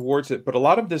hinted towards it, but a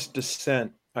lot of this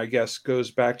dissent, I guess, goes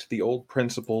back to the old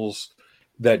principles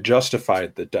that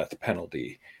justified the death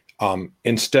penalty.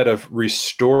 Instead of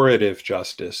restorative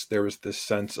justice, there was this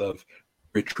sense of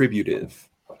retributive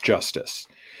justice.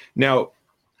 Now,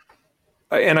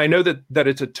 and I know that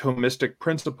it's a Thomistic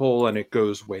principle and it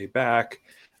goes way back.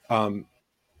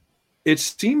 It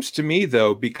seems to me,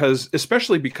 though,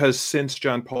 especially because since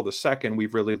John Paul II,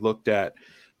 we've really looked at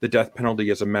the death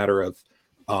penalty as a matter of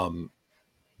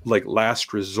like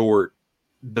last resort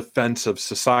defense of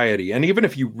society. And even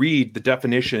if you read the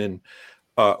definition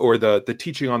or the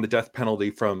teaching on the death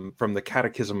penalty from the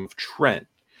Catechism of Trent,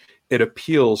 it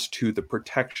appeals to the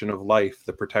protection of life,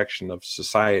 the protection of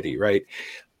society, right?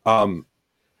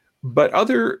 But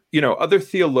other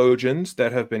theologians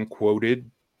that have been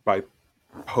quoted by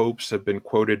popes, have been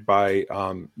quoted by,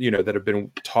 that have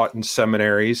been taught in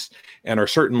seminaries and are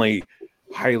certainly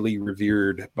highly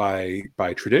revered by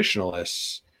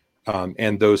traditionalists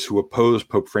and those who oppose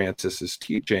Pope Francis's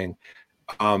teaching,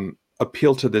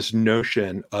 appeal to this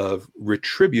notion of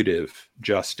retributive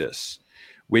justice,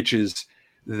 which is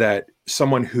that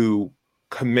someone who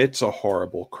commits a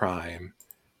horrible crime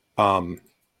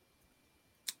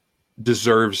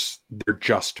deserves their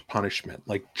just punishment.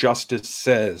 Like justice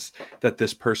says that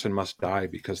this person must die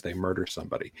because they murder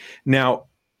somebody. Now,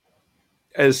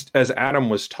 as Adam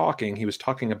was talking, he was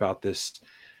talking about this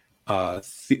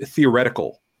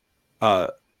theoretical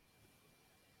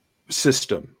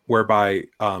system whereby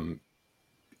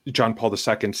John Paul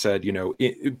II said,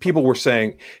 people were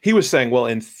saying, he was saying, well,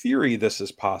 in theory, this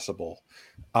is possible.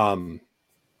 And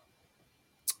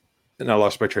I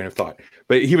lost my train of thought.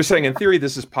 But he was saying, in theory,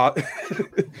 this is possible.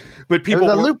 But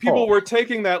people were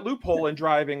taking that loophole and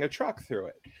driving a truck through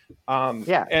it. And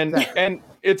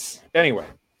it's, anyway,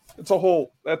 that's a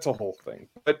whole thing.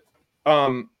 But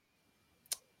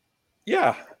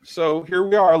so here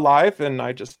we are live, and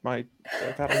I've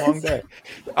had a long day.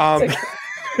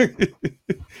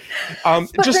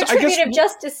 Retributive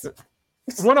justice.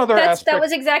 One other aspect. That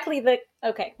was exactly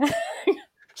okay.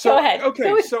 So, go ahead.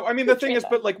 Okay, so I mean, the thing is,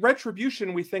 but like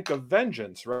retribution, we think of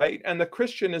vengeance, right? And the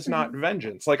Christian is not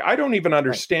vengeance. Like, I don't even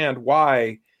understand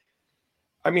why.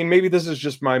 I mean, maybe this is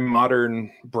just my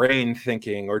modern brain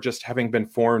thinking, or just having been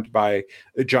formed by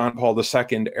John Paul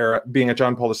II era, being a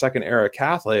John Paul II era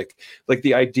Catholic, like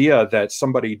the idea that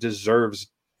somebody deserves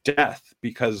death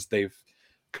because they've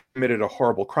committed a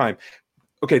horrible crime.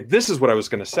 Okay, this is what I was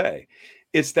going to say.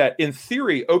 It's that in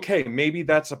theory, okay, maybe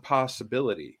that's a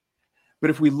possibility. But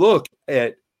if we look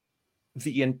at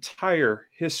the entire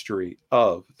history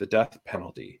of the death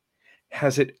penalty,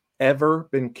 has it ever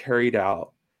been carried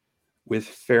out with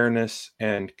fairness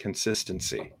and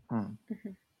consistency?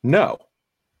 No.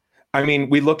 I mean,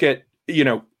 we look at,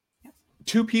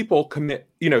 two people commit,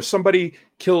 somebody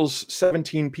kills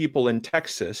 17 people in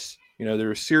Texas,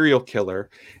 they're a serial killer,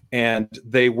 and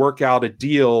they work out a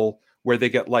deal where they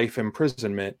get life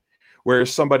imprisonment,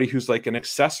 whereas somebody who's like an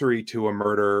accessory to a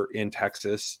murder in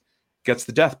Texas gets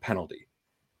the death penalty.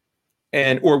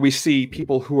 Or we see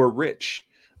people who are rich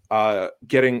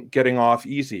getting off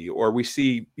easy, or we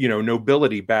see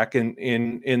nobility back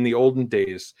in the olden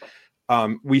days.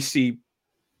 We see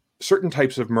certain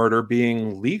types of murder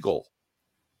being legal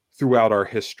throughout our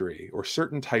history, or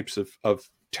certain types of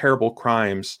terrible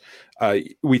crimes.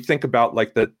 We think about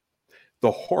like the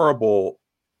horrible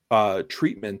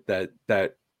treatment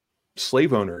that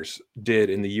slave owners did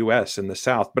in the U.S. and the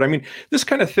South. But I mean, this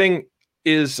kind of thing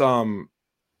is,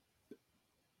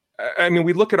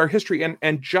 we look at our history,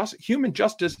 and human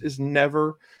justice is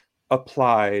never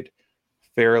applied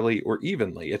fairly or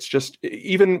evenly. It's just,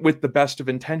 even with the best of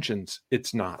intentions,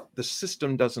 it's not. The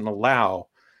system doesn't allow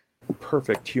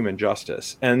perfect human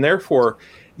justice. And therefore,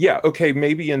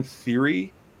 maybe in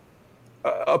theory,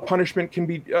 a punishment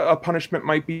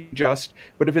might be just,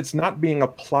 but if it's not being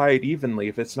applied evenly,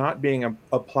 if it's not being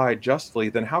applied justly,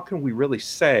 then how can we really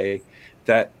say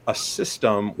that a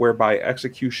system whereby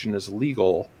execution is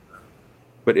legal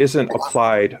but isn't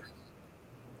applied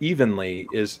evenly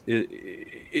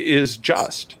is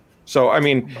just? So, I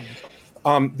mean,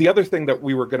 the other thing that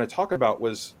we were going to talk about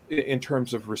was in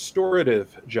terms of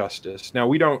restorative justice. Now,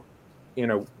 we don't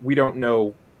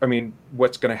know,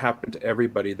 what's going to happen to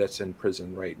everybody that's in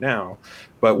prison right now.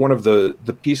 But one of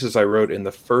the pieces I wrote in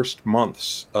the first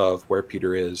months of Where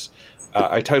Peter Is,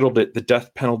 I titled it "The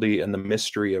Death Penalty and the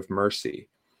Mystery of Mercy."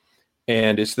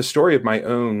 And it's the story of my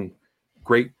own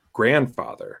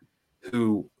great-grandfather,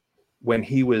 who, when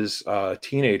he was a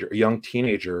young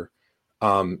teenager,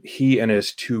 he and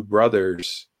his two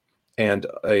brothers and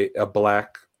a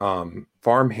black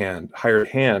hired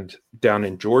hand down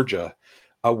in Georgia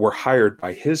were hired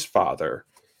by his father,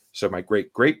 so my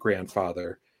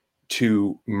great-great-grandfather,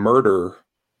 to murder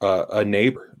a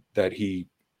neighbor that he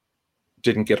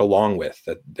didn't get along with,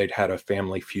 that they'd had a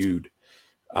family feud.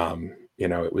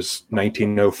 It was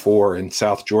 1904 in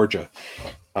South Georgia.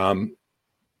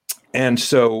 And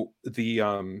so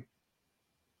the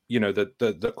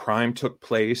crime took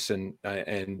place and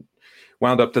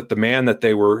wound up that the man that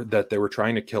they were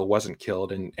trying to kill wasn't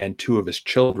killed, and two of his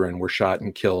children were shot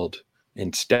and killed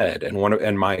instead.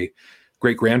 And my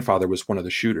great grandfather was one of the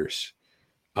shooters.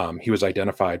 He was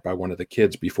identified by one of the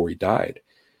kids before he died.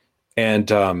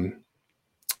 And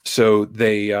so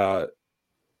they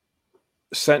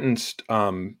sentenced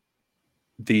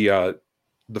the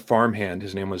farmhand.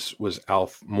 His name was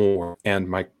Alf Moore, and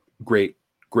my great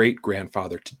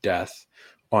grandfather to death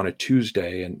on a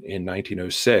Tuesday in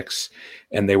 1906,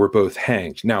 and they were both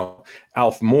hanged. Now,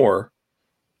 Alf Moore,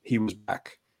 he was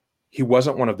back. He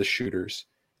wasn't one of the shooters,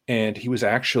 and he was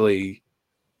actually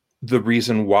the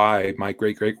reason why my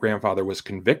great grandfather was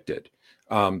convicted.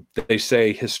 They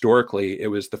say historically it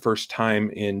was the first time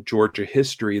in Georgia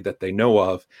history that they know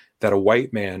of that a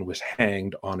white man was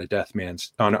hanged on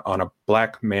a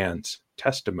black man's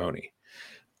testimony.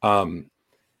 And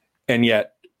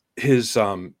yet his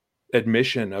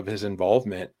admission of his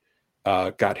involvement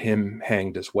got him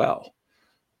hanged as well.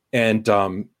 And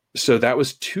so that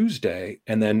was Tuesday.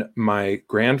 And then my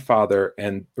grandfather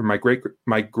my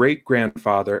great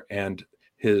grandfather and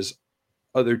his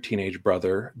other teenage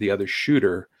brother, the other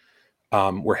shooter,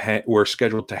 were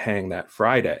scheduled to hang that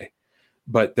Friday,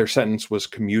 but their sentence was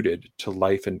commuted to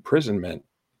life imprisonment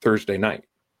Thursday night.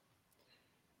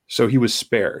 So he was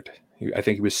spared. I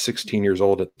think he was 16 years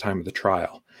old at the time of the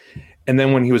trial. And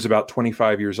then when he was about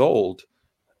 25 years old,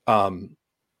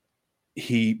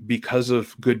 because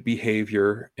of good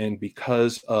behavior and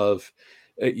because of,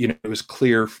 it was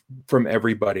clear from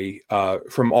everybody,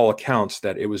 from all accounts,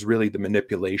 that it was really the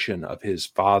manipulation of his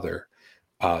father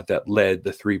that led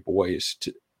the three boys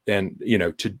to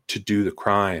do the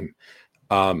crime.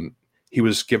 He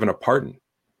was given a pardon.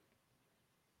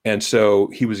 And so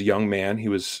he was a young man. He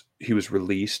was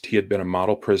released. He had been a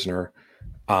model prisoner.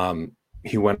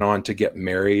 He went on to get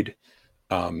married,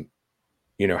 had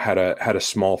a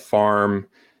small farm.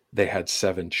 They had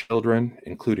 7 children,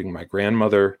 including my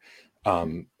grandmother.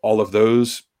 All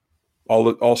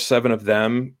 7 of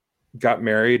them got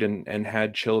married and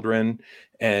had children.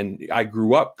 And I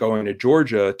grew up going to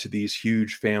Georgia to these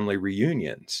huge family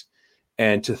reunions,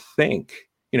 and to think,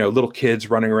 little kids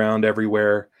running around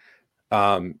everywhere,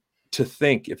 to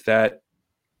think if that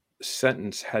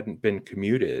sentence hadn't been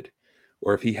commuted,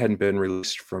 or if he hadn't been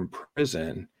released from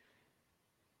prison,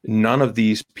 none of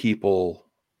these people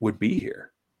would be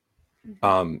here.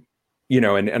 And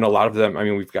a lot of them,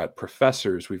 we've got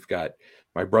professors,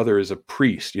 my brother is a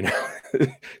priest,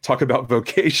 talk about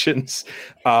vocations,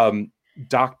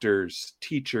 doctors,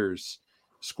 teachers,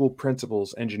 school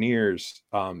principals, engineers,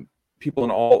 people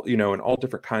in all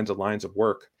different kinds of lines of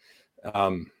work,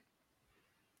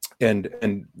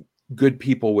 and good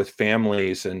people with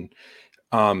families.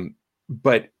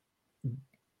 But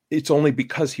it's only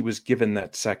because he was given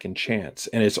that second chance.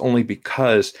 And it's only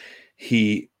because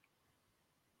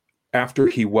after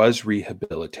he was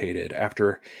rehabilitated,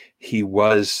 after he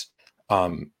was,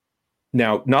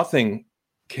 now nothing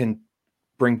can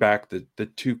bring back the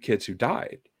 2 kids who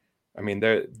died.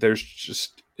 There's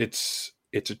just, it's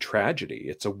a tragedy.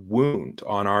 It's a wound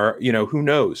on our, who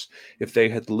knows if they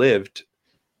had lived,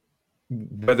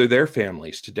 whether their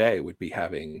families today would be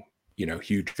having,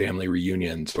 huge family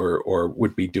reunions or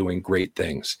would be doing great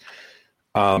things.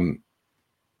 But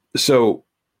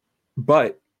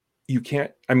you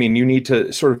can't, you need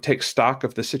to sort of take stock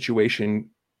of the situation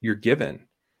you're given.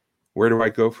 Where do I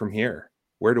go from here?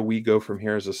 Where do we go from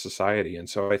here as a society? And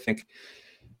so I think,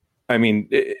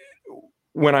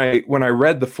 when I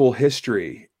read the full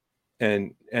history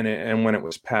and when it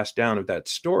was passed down of that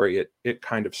story, it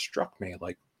kind of struck me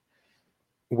like,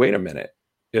 wait a minute,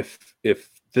 if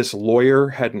this lawyer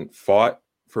hadn't fought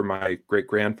for my great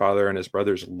grandfather and his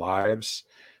brother's lives,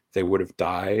 they would have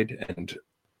died. And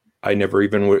I never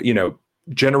even would,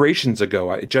 generations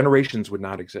ago, generations would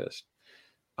not exist.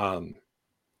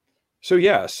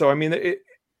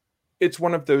 It's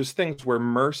one of those things where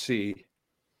mercy,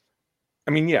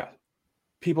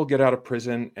 people get out of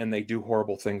prison and they do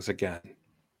horrible things again.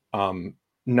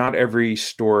 Not every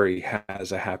story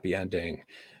has a happy ending.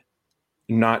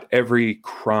 Not every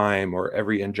crime or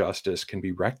every injustice can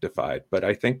be rectified, but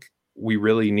I think we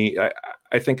really need,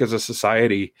 I think as a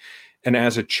society and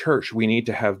as a church, we need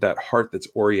to have that heart that's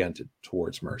oriented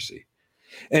towards mercy.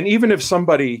 And even if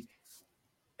somebody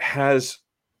has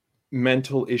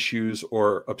mental issues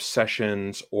or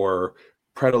obsessions or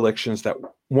predilections that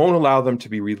won't allow them to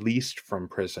be released from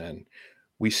prison,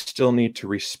 we still need to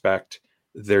respect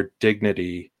their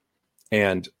dignity,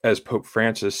 and, as Pope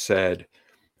Francis said,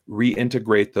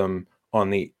 reintegrate them on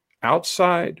the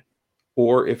outside,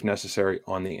 or if necessary,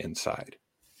 on the inside.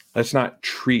 Let's not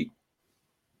treat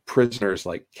prisoners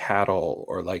like cattle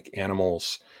or like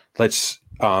animals. Let's,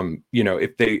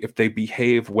 if they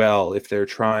behave well, if they're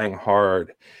trying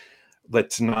hard,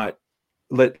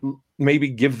 maybe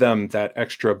give them that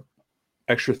extra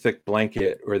thick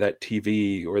blanket, or that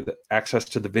TV, or the access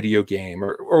to the video game,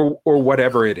 or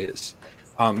whatever it is.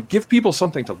 Give people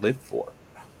something to live for.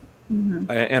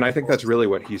 Mm-hmm. And I think that's really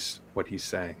what he's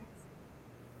saying.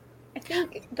 I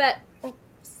think that,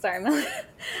 sorry, Melinda.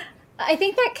 I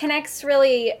think that connects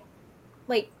really,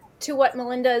 like, to what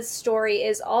Melinda's story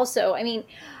is also. I mean,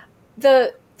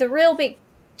 the real big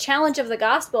challenge of the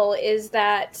gospel is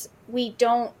that we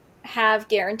don't have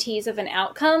guarantees of an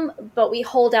outcome, but we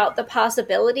hold out the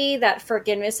possibility that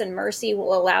forgiveness and mercy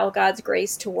will allow God's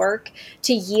grace to work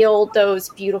to yield those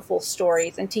beautiful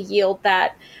stories, and to yield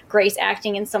that grace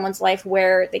acting in someone's life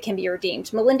where they can be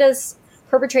redeemed. Melinda's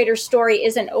perpetrator's story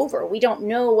isn't over. We don't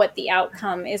know what the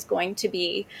outcome is going to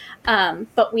be,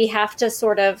 but we have to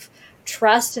sort of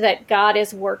trust that God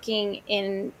is working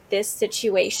in this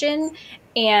situation,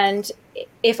 and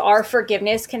if our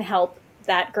forgiveness can help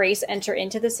that grace enter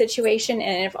into the situation,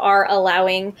 and if our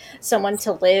allowing someone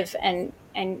to live and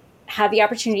have the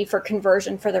opportunity for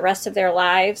conversion for the rest of their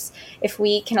lives, if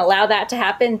we can allow that to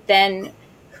happen, then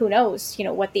who knows,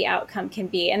 what the outcome can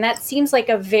be. And that seems like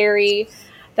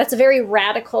that's a very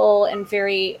radical and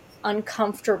very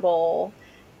uncomfortable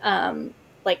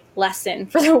lesson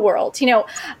for the world.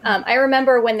 I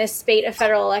remember when this spate of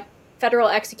federal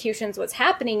executions was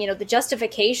happening, the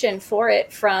justification for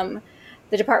it from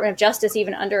the Department of Justice,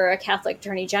 even under a Catholic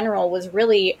Attorney General, was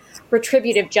really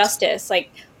retributive justice. Like,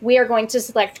 we are going to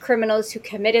select criminals who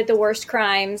committed the worst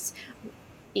crimes,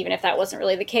 even if that wasn't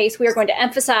really the case. We are going to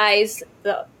emphasize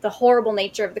the horrible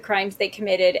nature of the crimes they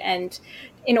committed, and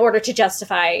in order to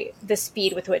justify the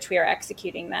speed with which we are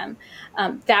executing them.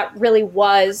 That really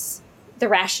was the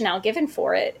rationale given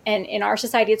for it. And in our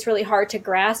society, it's really hard to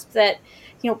grasp that,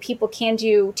 people can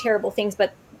do terrible things,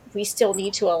 but we still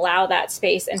need to allow that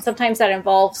space. And sometimes that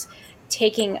involves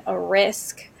taking a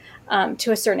risk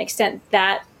to a certain extent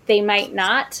that they might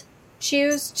not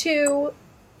choose to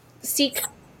seek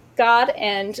God,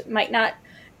 and might not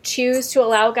choose to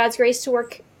allow God's grace to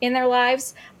work in their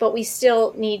lives, but we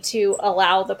still need to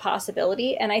allow the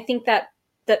possibility. And I think that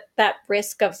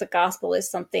risk of the gospel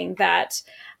is something that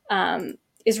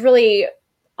is really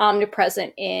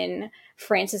omnipresent in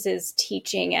Francis's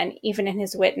teaching and even in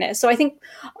his witness. So I think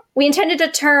we intended to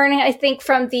turn,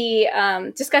 from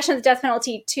the discussion of the death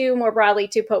penalty to more broadly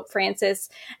to Pope Francis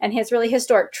and his really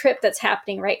historic trip that's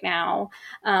happening right now.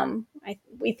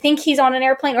 We think he's on an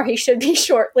airplane, or he should be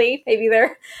shortly. Maybe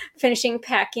they're finishing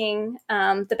packing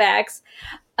the bags.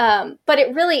 But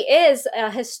it really is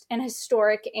an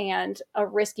historic and a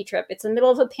risky trip. It's in the middle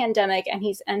of a pandemic, and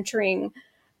he's entering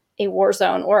a war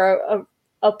zone, or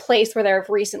a place where there have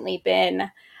recently been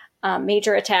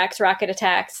major attacks, rocket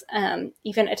attacks,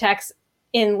 even attacks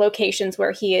in locations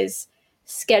where he is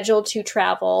scheduled to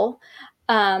travel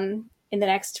in the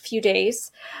next few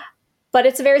days. But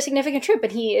it's a very significant trip,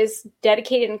 and he is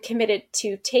dedicated and committed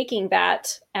to taking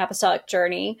that apostolic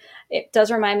journey. It does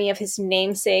remind me of his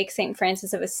namesake, St.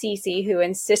 Francis of Assisi, who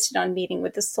insisted on meeting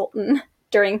with the Sultan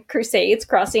during Crusades,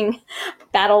 crossing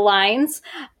battle lines.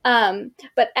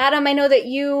 But Adam, I know that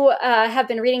you have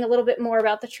been reading a little bit more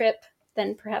about the trip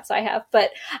than perhaps I have,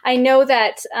 but I know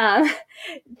that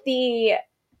the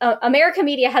America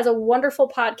Media has a wonderful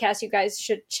podcast you guys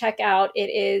should check out. It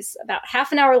is about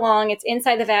half an hour long. It's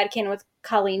Inside the Vatican with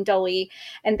Colleen Doley,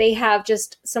 and they have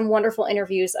just some wonderful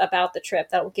interviews about the trip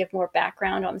that will give more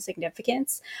background on the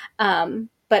significance.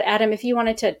 But Adam, if you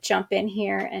wanted to jump in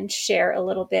here and share a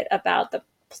little bit about the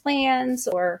plans,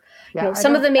 or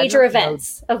some of the major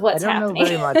events of what's happening. I don't know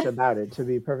very much about it, to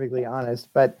be perfectly honest,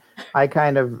 but I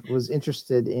kind of was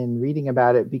interested in reading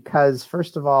about it because,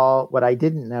 first of all, what I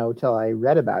didn't know till I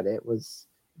read about it was,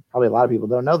 probably a lot of people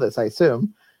don't know this, I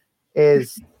assume,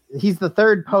 is he's the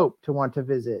third pope to want to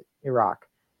visit Iraq,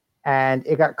 and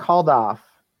it got called off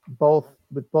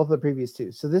with both of the previous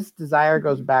two. So this desire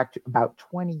goes back to about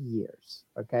 20 years.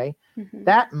 Okay. Mm-hmm.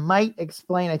 That might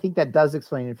explain, I think that does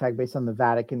explain, in fact, based on the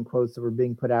Vatican quotes that were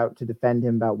being put out to defend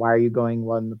him about why are you going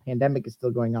when the pandemic is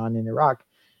still going on in Iraq,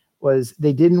 was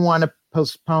they didn't want to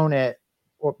postpone it,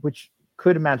 which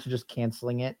could amount to just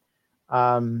canceling it,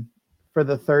 for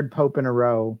the third pope in a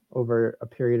row over a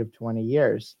period of 20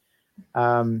 years.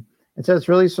 And so it's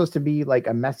really supposed to be like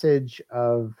a message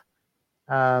of,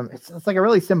 it's like a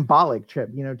really symbolic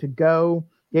trip, to go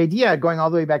the idea going all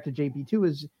the way back to JP2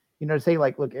 is, to say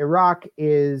like, look, Iraq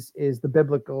is the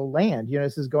biblical land.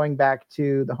 This is going back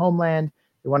to the homeland.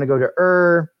 They want to go to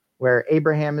Ur, where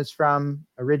Abraham is from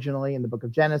originally in the book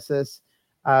of Genesis.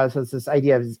 So it's this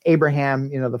idea of Abraham,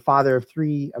 the father of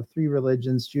three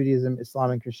religions, Judaism,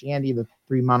 Islam, and Christianity, the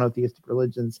three monotheistic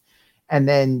religions. And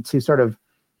then to sort of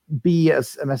be a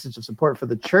message of support for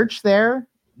the church there,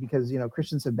 because,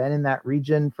 Christians have been in that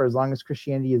region for as long as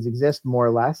Christianity has existed, more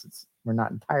or less. We're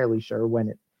not entirely sure when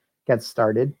it gets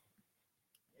started.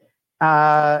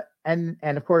 And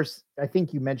of course, I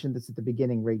think you mentioned this at the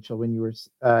beginning, Rachel, when you were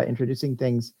introducing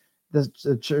things.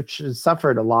 The church has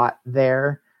suffered a lot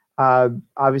there.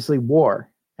 Obviously,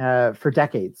 war for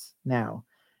decades now.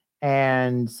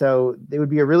 And so it would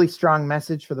be a really strong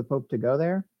message for the Pope to go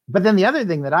there. But then the other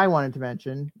thing that I wanted to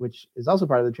mention, which is also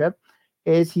part of the trip,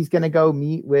 is he's going to go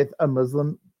meet with a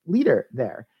Muslim leader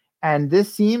there. And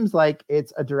this seems like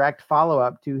it's a direct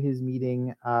follow-up to his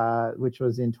meeting, which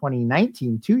was in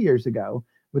 2019, 2 years ago,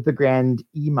 with the Grand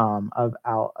Imam of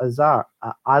Al-Azhar,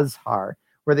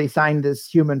 where they signed this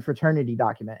human fraternity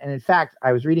document. And in fact,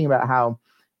 I was reading about how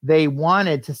they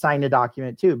wanted to sign a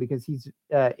document too, because he's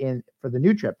for the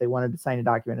new trip, they wanted to sign a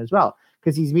document as well,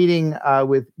 because he's meeting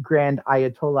with Grand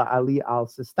Ayatollah Ali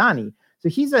al-Sistani. So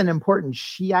he's an important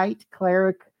Shiite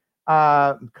cleric.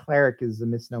 Cleric is a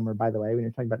misnomer, by the way, when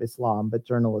you're talking about Islam, but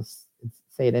journalists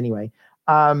say it anyway.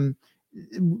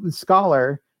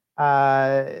 Scholar.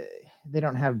 They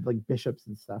don't have like bishops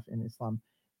and stuff in Islam,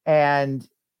 and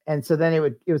so then it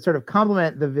would sort of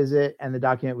complement the visit and the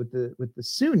document with the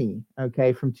Sunni,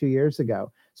 okay, from 2 years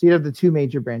ago. So you have the two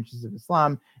major branches of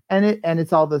Islam, and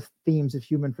it's all the themes of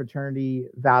human fraternity,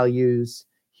 values,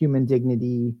 human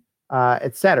dignity,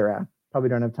 etc. Probably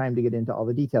don't have time to get into all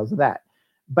the details of that,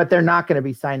 but they're not going to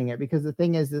be signing it, because the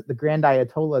thing is that the Grand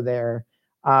Ayatollah there,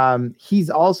 he's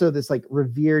also this like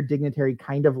revered dignitary,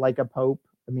 kind of like a pope.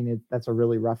 I mean, that's a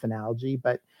really rough analogy,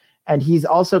 and he's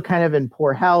also kind of in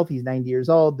poor health. He's 90 years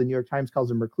old. The New York Times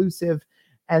calls him reclusive.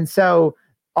 And so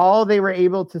all they were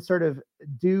able to sort of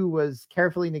do was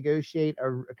carefully negotiate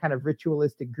a kind of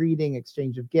ritualistic greeting,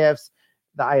 exchange of gifts.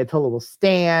 The Ayatollah will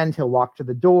stand, he'll walk to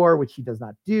the door, which he does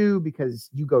not do because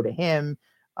you go to him.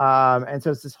 And so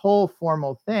it's this whole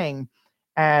formal thing,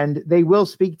 and they will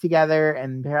speak together,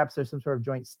 and perhaps there's some sort of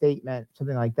joint statement,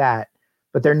 something like that.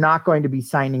 But they're not going to be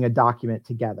signing a document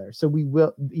together. So we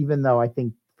will, even though I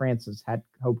think Francis had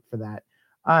hoped for that.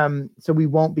 So we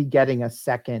won't be getting a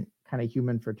second kind of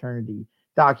human fraternity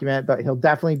document, but he'll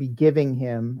definitely be giving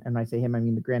him, and when I say him, I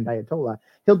mean the Grand Ayatollah,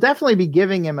 he'll definitely be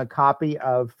giving him a copy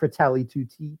of Fratelli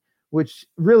Tutti, which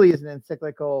really is an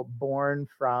encyclical born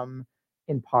from,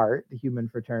 in part, the human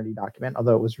fraternity document,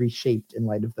 although it was reshaped in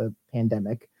light of the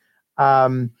pandemic.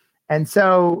 And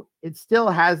so it still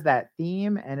has that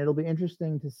theme, and it'll be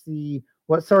interesting to see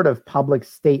what sort of public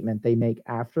statement they make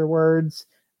afterwards.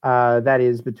 That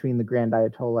is between the Grand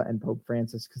Ayatollah and Pope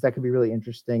Francis, because that could be really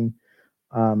interesting.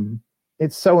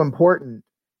 It's so important.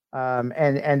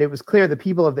 And it was clear the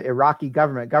people of the Iraqi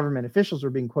government officials were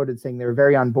being quoted saying they were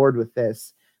very on board with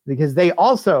this, because they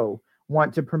also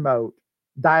want to promote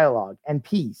dialogue and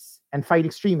peace and fight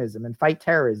extremism and fight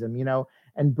terrorism,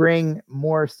 and bring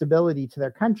more stability to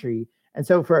their country. And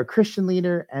so for a Christian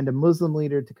leader and a Muslim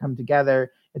leader to come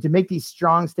together and to make these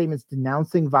strong statements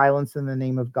denouncing violence in the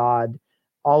name of God,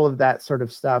 all of that sort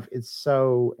of stuff is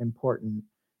so important.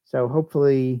 So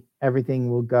hopefully everything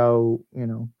will go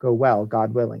well,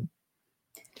 God willing.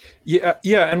 Yeah.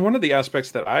 And one of the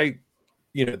aspects that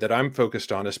that I'm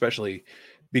focused on, especially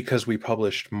because we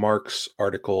published Mark's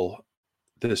article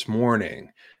this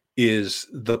morning, is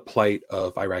the plight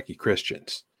of Iraqi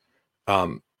Christians.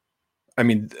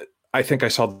 I think I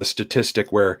saw the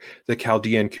statistic where the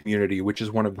Chaldean community, which is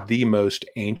one of the most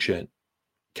ancient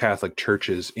Catholic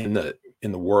churches in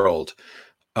the world,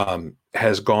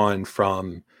 has gone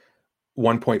from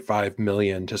 1.5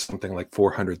 million to something like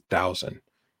 400,000.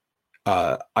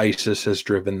 ISIS has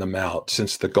driven them out.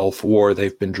 Since the Gulf War,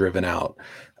 they've been driven out.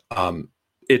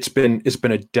 It's been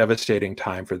a devastating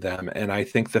time for them. And I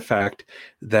think the fact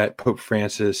that Pope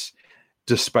Francis,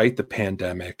 despite the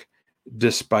pandemic,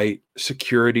 despite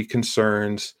security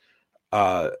concerns,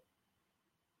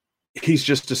 he's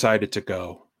just decided to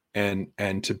go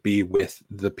and to be with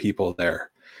the people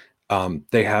there.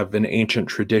 They have an ancient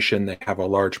tradition. They have a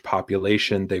large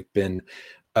population. They've been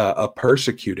a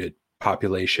persecuted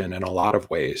population in a lot of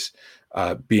ways,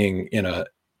 being in a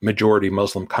majority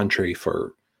Muslim country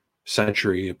for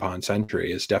century upon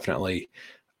century is definitely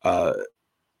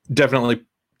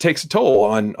takes a toll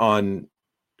on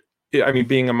I mean,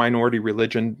 being a minority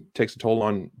religion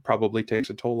probably takes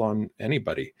a toll on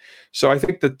anybody. So I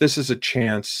think that this is a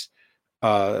chance,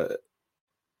 if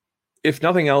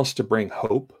nothing else, to bring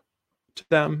hope to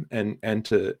them and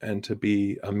to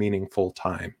be a meaningful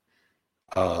time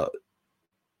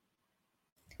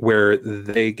where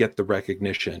they get the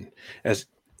recognition. As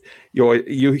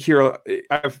you hear,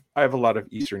 I have a lot of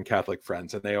Eastern Catholic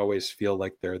friends, and they always feel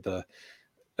like they're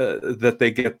that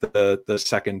they get the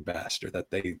second best, or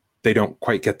that they don't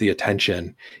quite get the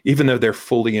attention, even though they're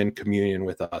fully in communion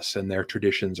with us and their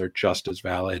traditions are just as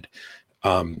valid.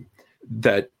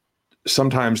 That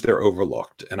sometimes they're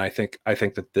overlooked, and I think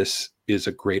that this is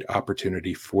a great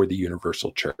opportunity for the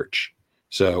universal church.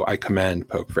 So I commend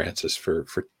Pope Francis for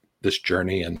this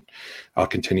journey, and I'll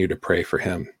continue to pray for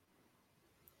him.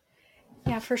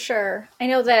 Yeah, for sure. I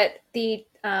know that he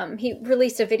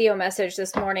released a video message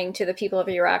this morning to the people of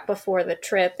Iraq before the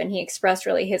trip, and he expressed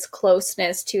really his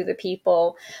closeness to the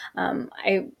people.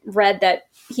 I read that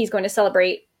he's going to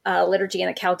celebrate liturgy in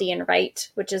the Chaldean Rite,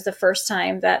 which is the first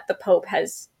time that the Pope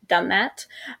has done that,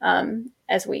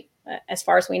 as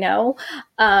far as we know.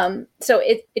 So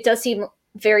it does seem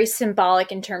very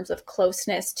symbolic in terms of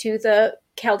closeness to the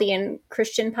Chaldean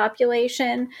Christian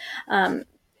population.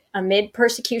 Amid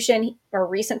persecution or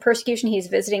recent persecution, he's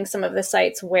visiting some of the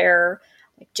sites where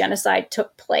genocide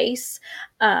took place,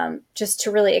 just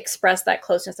to really express that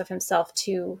closeness of himself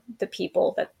to the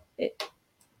people.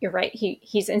 You're right.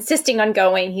 He's insisting on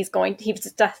going. He's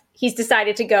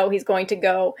decided to go. He's going to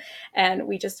go, and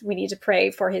we need to pray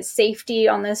for his safety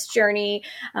on this journey.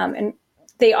 And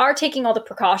they are taking all the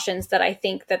precautions that I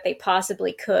think that they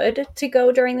possibly could to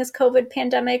go during this COVID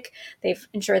pandemic. They've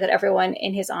ensured that everyone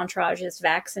in his entourage is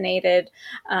vaccinated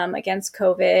against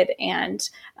COVID, and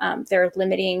they're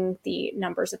limiting the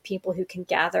numbers of people who can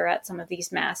gather at some of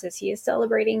these masses he is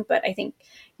celebrating. But I think,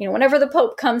 whenever the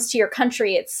Pope comes to your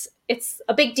country, it's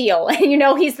a big deal, and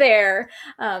he's there.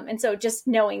 And so just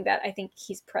knowing that, I think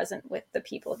he's present with the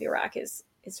people of Iraq is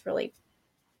really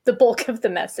the bulk of the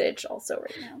message also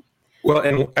right now. Well,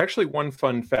 and actually one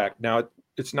fun fact, now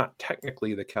it's not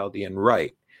technically the Chaldean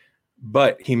Rite,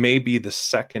 but he may be the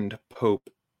second Pope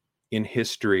in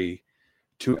history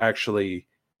to actually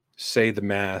say the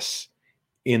Mass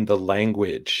in the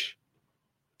language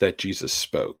that Jesus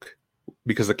spoke,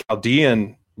 because the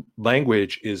Chaldean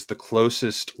language is the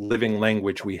closest living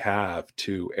language we have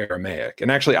to Aramaic.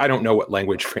 And actually, I don't know what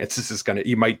language Francis is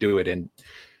he might do it in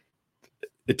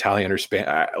Italian or Spanish.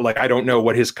 I don't know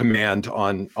what his command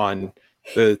on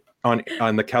the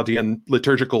Chaldean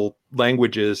liturgical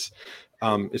languages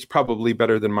is. Probably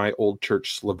better than my old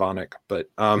church Slavonic, but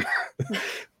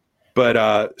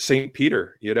Saint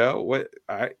Peter,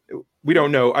 we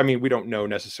don't know. I mean, we don't know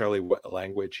necessarily what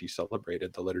language he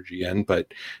celebrated the liturgy in,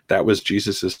 but that was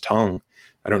Jesus's tongue.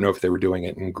 I don't know if they were doing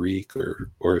it in Greek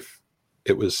or if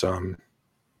it was.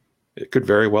 It could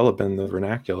very well have been the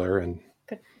vernacular, and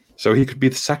so he could be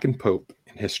the second Pope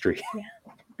in history.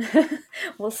 Yeah.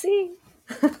 We'll see.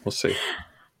 We'll see.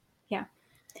 Yeah.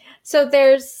 So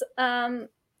there's,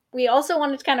 we also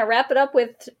wanted to kind of wrap it up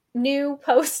with new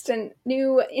posts and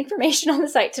new information on the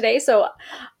site today. So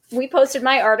we posted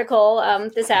my article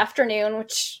this afternoon,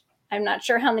 which I'm not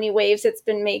sure how many waves it's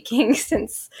been making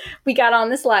since we got on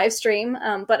this live stream,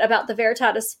 but about the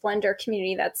Veritatis Splendor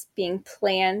community that's being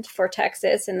planned for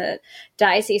Texas in the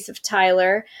Diocese of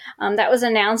Tyler. That was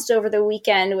announced over the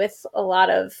weekend with a lot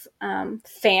of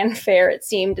fanfare, it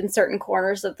seemed, in certain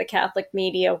corners of the Catholic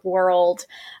media world.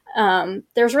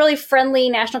 There's really friendly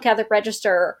National Catholic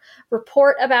Register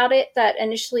report about it that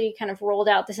initially kind of rolled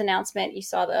out this announcement. You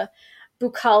saw the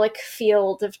bucolic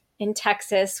field in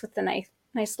Texas with the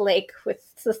nice lake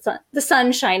with the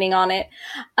sun shining on it.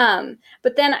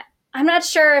 But then I'm not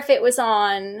sure if it was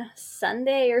on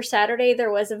Sunday or Saturday,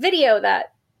 there was a video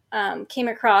that came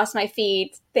across my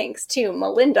feed, thanks to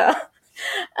Melinda.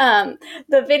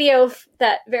 The video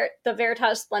that the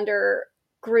Veritatis Splendor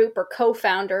group or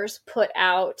co-founders put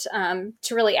out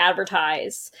to really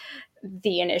advertise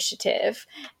the initiative.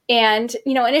 And,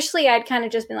 initially I'd kind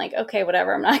of just been like, okay,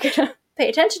 whatever, I'm not going to pay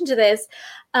attention to this.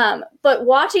 But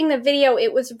watching the video,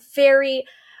 it was very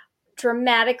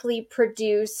dramatically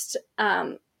produced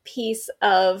piece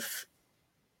of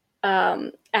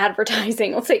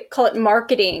advertising, call it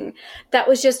marketing, that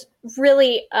was just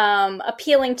really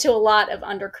appealing to a lot of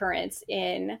undercurrents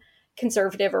in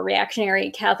conservative or reactionary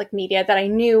Catholic media that I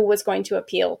knew was going to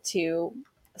appeal to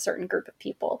a certain group of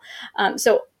people.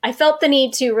 So I felt the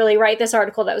need to really write this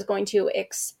article that was going to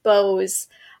expose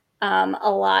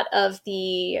a lot of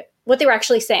what they were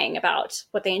actually saying about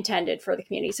what they intended for the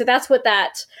community. So that's what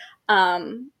that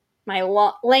my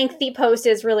lengthy post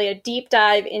is really a deep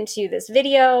dive into this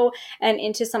video and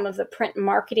into some of the print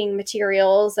marketing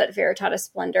materials that Veritatis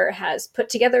Splendor has put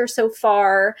together so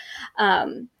far.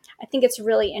 I think it's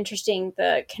really interesting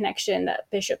the connection that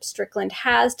Bishop Strickland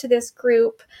has to this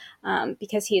group,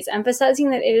 because he is emphasizing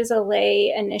that it is a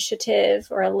lay initiative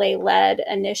or a lay-led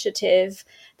initiative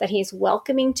that he's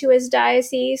welcoming to his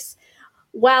diocese,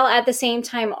 while at the same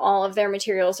time all of their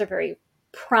materials are very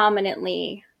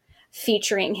prominently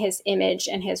featuring his image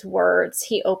and his words.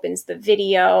 He opens the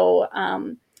video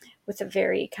with a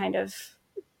very kind of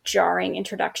jarring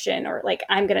introduction, or like,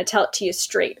 I'm going to tell it to you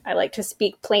straight. I like to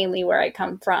speak plainly where I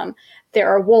come from. There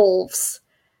are wolves,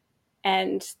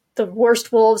 and the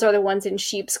worst wolves are the ones in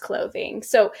sheep's clothing.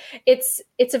 So it's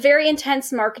a very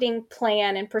intense marketing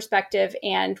plan and perspective.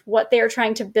 And what they're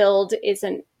trying to build is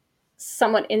a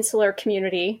somewhat insular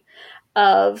community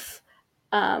of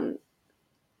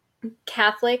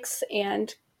Catholics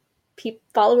and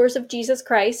followers of Jesus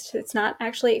Christ. It's not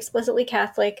actually explicitly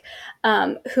Catholic,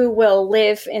 who will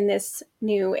live in this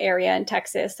new area in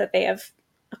Texas that they have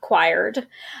acquired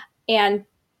and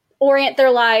orient their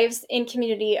lives in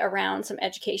community around some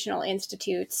educational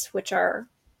institutes, which are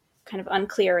kind of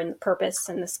unclear in the purpose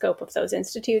and the scope of those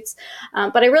institutes.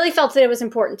 But I really felt that it was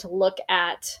important to look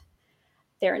at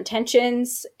their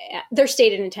intentions, their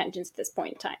stated intentions at this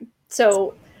point in time.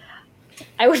 So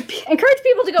I would encourage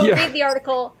people to go read the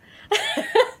article.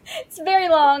 It's very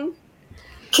long.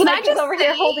 Can Mike I just is over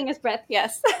here holding his breath?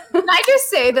 Yes. Can I just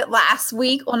say that last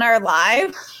week on our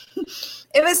live,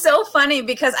 it was so funny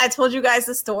because I told you guys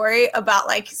the story about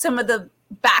like some of the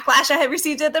backlash I had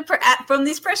received from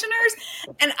these parishioners,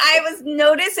 and I was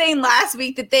noticing last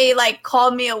week that they like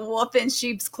called me a wolf in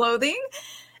sheep's clothing.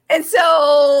 And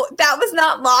so that was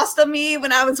not lost on me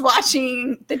when I was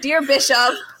watching the dear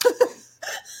bishop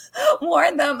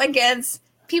warn them against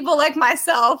people like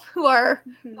myself who are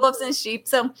wolves and sheep.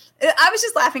 So I was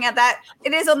just laughing at that.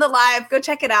 It is on the live. Go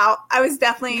check it out. I was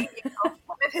definitely one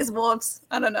of his wolves.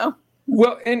 I don't know.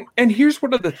 Well, and here's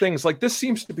one of the things, like this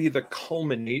seems to be the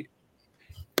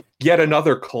yet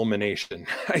another culmination,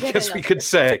 I guess we could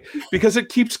say, because it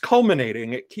keeps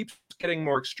culminating. It keeps getting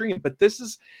more extreme. But this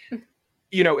is,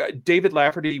 David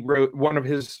Lafferty wrote, one of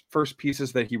his first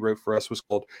pieces that he wrote for us was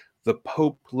called The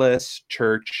Popeless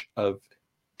Church of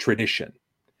Tradition.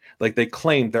 Like they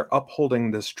claim they're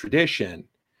upholding this tradition,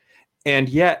 and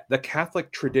yet the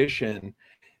Catholic tradition,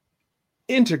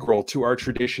 integral to our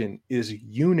tradition, is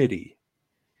unity.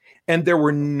 And there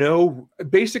were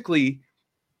basically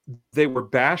they were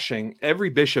bashing every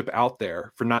bishop out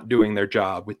there for not doing their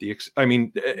job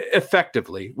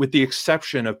effectively, with the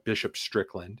exception of Bishop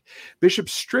Strickland. Bishop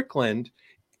Strickland,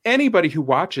 anybody who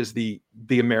watches the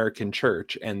American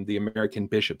church and the American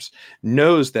bishops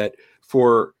knows that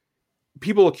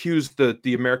people accuse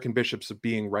the American bishops of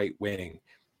being right-wing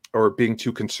or being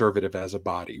too conservative as a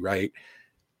body, right?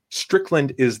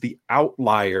 Strickland is the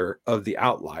outlier of the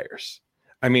outliers.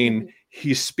 I mean,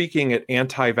 he's speaking at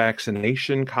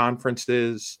anti-vaccination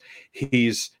conferences.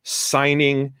 He's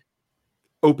signing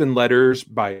open letters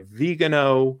by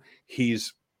Vigano.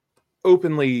 He's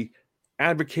openly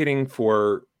advocating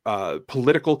for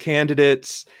political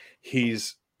candidates.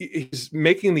 He's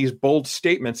making these bold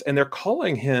statements, and they're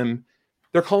calling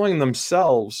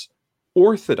themselves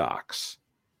orthodox.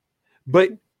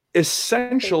 But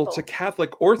essential to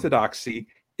Catholic orthodoxy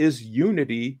is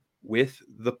unity with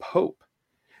the Pope,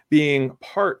 being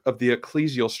part of the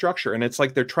ecclesial structure. And it's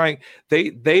like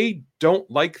they don't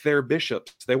like their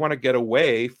bishops. They want to get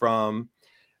away from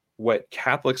what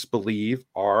Catholics believe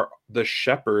are the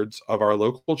shepherds of our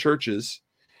local churches,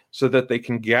 so that they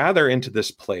can gather into this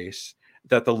place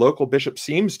that the local bishop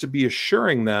seems to be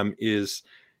assuring them is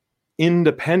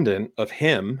independent of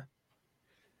him,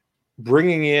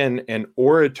 bringing in an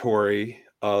oratory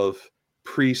of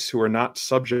priests who are not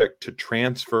subject to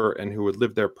transfer and who would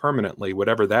live there permanently,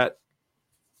 whatever that's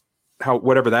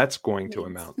going to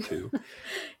amount to.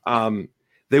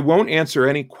 They won't answer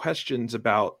any questions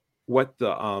about what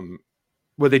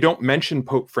they don't mention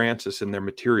Pope Francis in their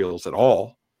materials at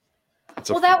all.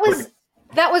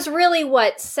 That was really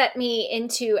what set me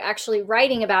into actually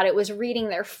writing about it, was reading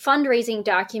their fundraising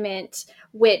document,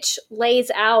 which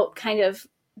lays out kind of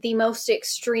the most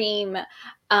extreme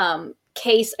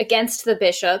case against the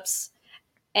bishops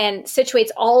and situates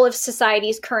all of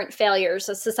society's current failures,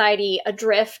 a society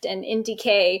adrift and in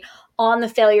decay, on the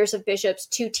failures of bishops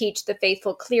to teach the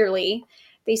faithful clearly.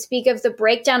 They speak of the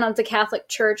breakdown of the Catholic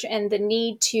Church and the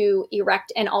need to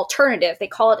erect an alternative. They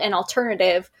call it an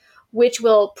alternative, which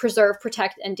will preserve,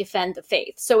 protect, and defend the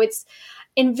faith. So it's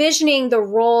envisioning the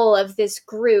role of this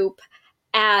group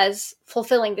as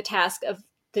fulfilling the task of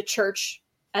the church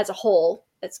as a whole,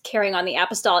 that's carrying on the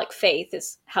apostolic faith,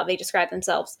 is how they describe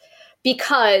themselves,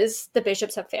 because the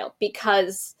bishops have failed,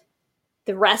 because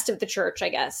the rest of the church, I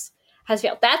guess, has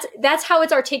failed. That's how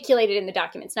it's articulated in the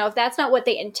documents. Now, if that's not what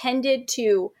they intended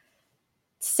to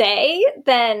say,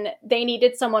 then they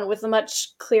needed someone with a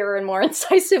much clearer and more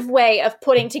incisive way of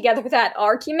putting together that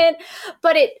argument.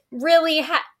 But it really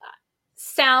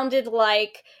sounded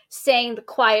like saying the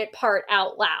quiet part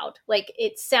out loud. Like,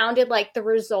 it sounded like the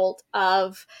result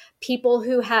of people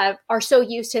who are so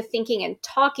used to thinking and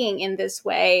talking in this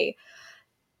way,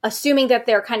 assuming that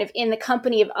they're kind of in the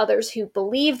company of others who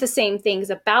believe the same things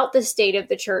about the state of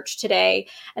the church today,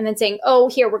 and then saying, oh,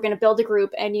 here, we're going to build a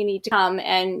group and you need to come,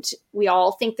 and we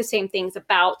all think the same things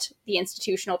about the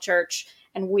institutional church,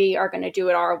 and we are going to do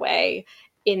it our way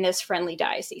in this friendly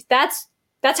diocese. That's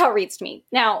how it reads to me.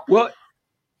 Now, well,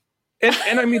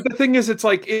 and I mean, the thing is, it's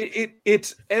like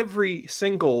it's every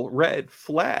single red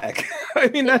flag. I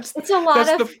mean, it's a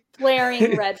lot of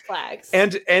flaring red flags.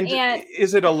 And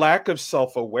is it a lack of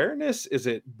self-awareness? Is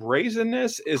it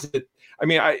brazenness? Is it? I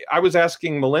mean, I was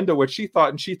asking Melinda what she thought,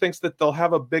 and she thinks that they'll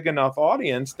have a big enough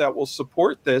audience that will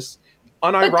support this,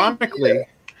 unironically.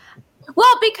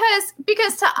 Well,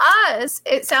 because to us,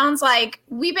 it sounds like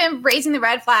we've been raising the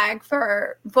red flag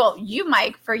for, well, you,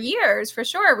 Mike, for years, for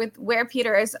sure, with where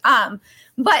Peter is.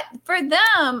 But for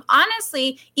them,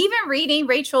 honestly, even reading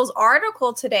Rachel's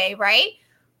article today, right?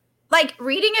 Like,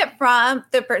 reading it from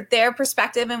their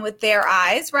perspective and with their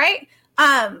eyes, right?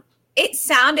 It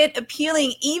sounded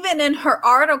appealing even in her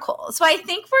article. So I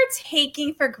think we're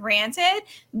taking for granted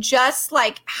just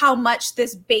like how much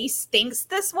this base thinks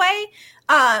this way,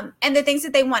 and the things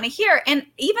that they want to hear. And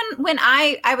even when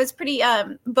I was pretty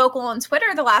vocal on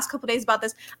Twitter the last couple of days about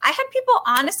this, I had people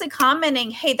honestly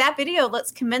commenting, hey, that video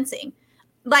looks convincing.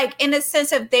 Like, in a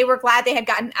sense of they were glad they had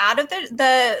gotten out of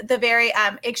the very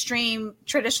extreme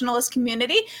traditionalist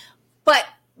community, but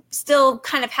still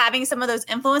kind of having some of those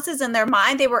influences in their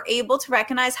mind, they were able to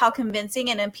recognize how convincing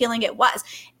and appealing it was.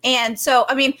 And so,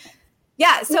 I mean,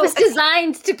 yeah. So it was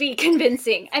designed to be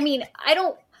convincing. I mean, I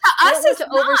don't want to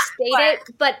overstate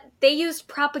it, but they used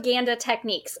propaganda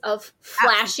techniques of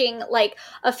flashing like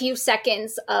a few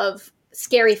seconds of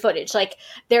scary footage. Like,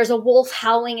 there's a wolf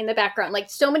howling in the background. Like,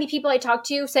 so many people I talked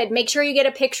to said, make sure you get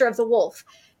a picture of the wolf.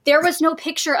 There was no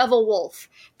picture of a wolf.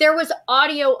 There was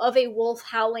audio of a wolf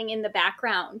howling in the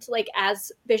background, like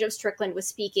as Bishop Strickland was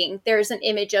speaking. There's an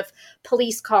image of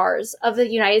police cars, of the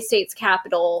United States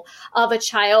Capitol, of a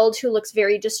child who looks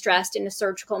very distressed in a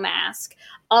surgical mask,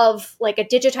 of like a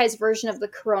digitized version of the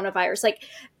coronavirus. Like,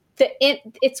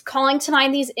 it's calling to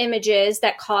mind these images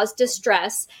that cause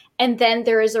distress. And then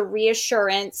there is a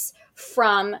reassurance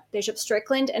from Bishop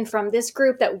Strickland and from this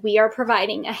group that we are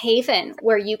providing a haven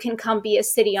where you can come be a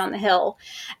city on the hill.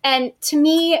 And to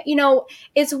me, you know,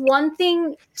 it's one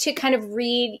thing to kind of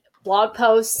read blog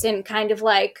posts and kind of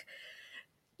like,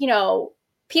 you know,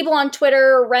 people on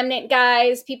Twitter, remnant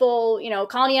guys, people, you know,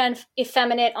 calling you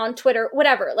effeminate on Twitter,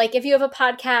 whatever. Like, if you have a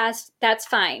podcast, that's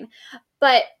fine.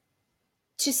 But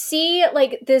to see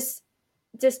like this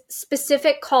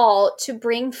specific call to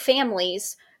bring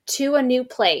families to a new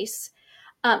place,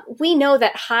 we know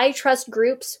that high trust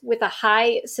groups with a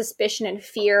high suspicion and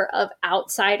fear of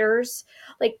outsiders,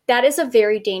 like, that is a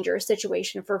very dangerous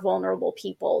situation for vulnerable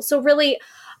people. So really,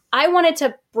 I wanted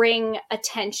to bring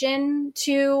attention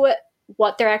to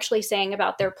what they're actually saying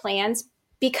about their plans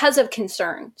because of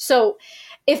concern. So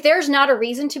if there's not a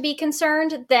reason to be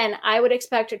concerned, then I would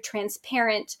expect a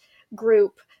transparent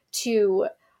group to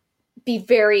be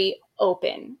very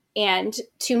open and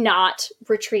to not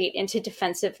retreat into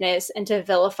defensiveness and to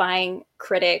vilifying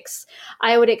critics.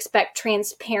 I would expect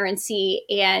transparency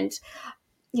and,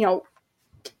 you know,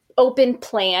 open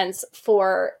plans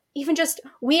for even just,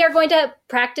 we are going to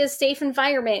practice safe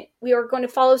environment. We are going to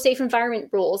follow safe environment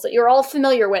rules that you're all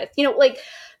familiar with. You know, like,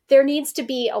 there needs to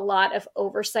be a lot of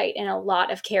oversight and a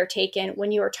lot of care taken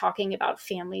when you are talking about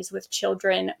families with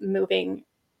children moving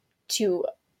to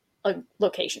a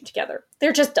location together.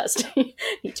 There just does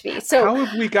need to be. So how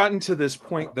have we gotten to this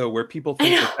point, though, where people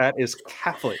think that is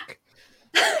Catholic,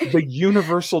 the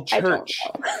universal church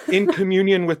in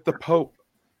communion with the Pope?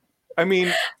 I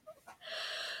mean,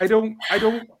 I don't,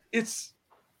 it's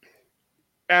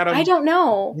Adam. I don't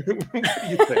know. What do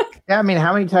you think? Yeah, I mean,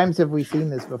 how many times have we seen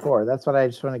this before? That's what I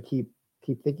just want to keep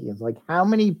thinking. It's like, how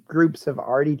many groups have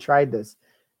already tried this?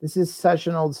 This is such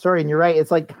an old story. And you're right.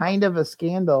 It's like kind of a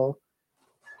scandal.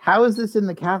 How is this in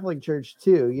the Catholic Church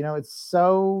too? You know, it's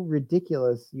so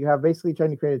ridiculous. You have basically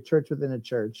trying to create a church within a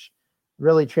church,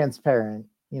 really transparent,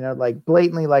 you know, like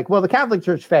blatantly like, well, the Catholic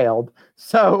Church failed,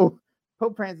 so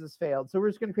Pope Francis failed, so we're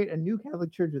just going to create a new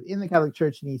Catholic Church within the Catholic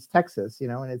Church in East Texas,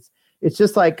 and it's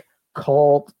just like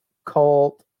cult.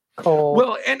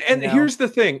 Well, and you know? here's the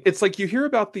thing. It's like you hear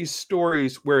about these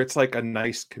stories where it's like a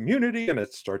nice community and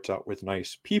it starts out with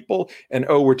nice people and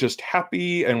we're just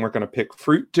happy and we're going to pick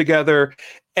fruit together.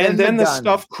 And then the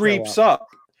stuff creeps up.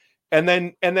 And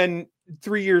then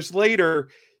 3 years later,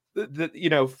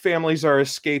 families are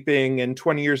escaping, and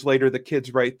 20 years later, the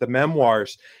kids write the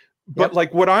memoirs. But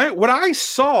like what I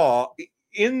saw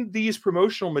in these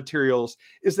promotional materials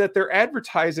is that they're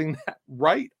advertising that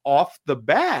right off the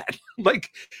bat.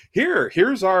 Like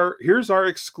here's our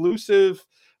exclusive,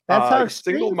 that's how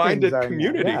single-minded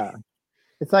community. Yeah.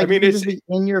 It's like, it's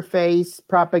in your face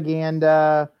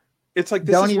propaganda. It's like,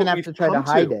 don't even have to try to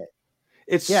hide it.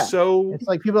 It's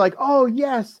like people are like, oh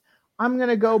yes, I'm going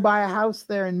to go buy a house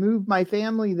there and move my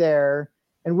family there.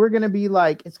 And we're going to be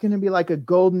like, it's going to be like a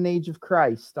golden age of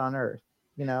Christ on earth,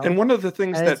 And one of the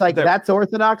things it's like, that's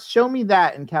Orthodox. Show me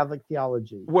that in Catholic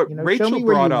theology. What Rachel show me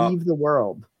brought where you up leave the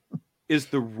world is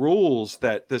the rules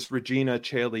that this Regina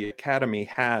Caeli Academy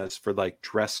has for like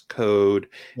dress code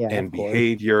and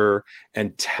behavior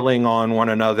and telling on one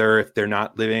another if they're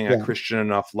not living a Christian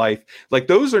enough life. Like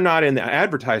those are not in the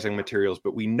advertising materials,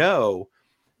 but we know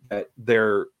that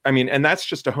and that's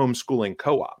just a homeschooling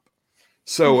co-op.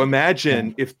 So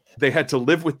imagine if they had to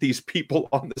live with these people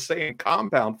on the same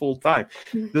compound full time.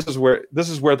 This is where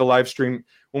the live stream,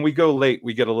 when we go late,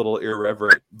 we get a little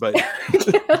irreverent, but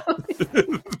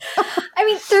I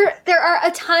mean, there are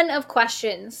a ton of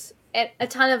questions, a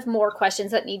ton of more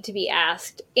questions that need to be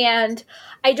asked. And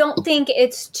I don't think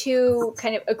it's too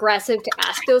kind of aggressive to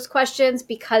ask those questions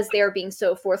because they're being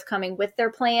so forthcoming with their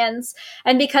plans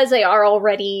and because they are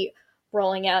already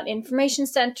rolling out information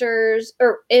centers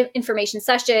or information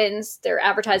sessions. They're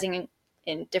advertising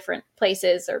in different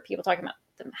places, or people talking about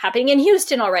them happening in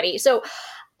Houston already. So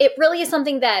it really is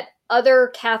something that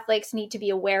other Catholics need to be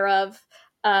aware of,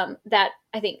 that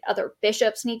I think other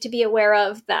bishops need to be aware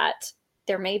of, that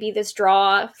there may be this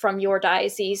draw from your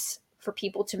diocese for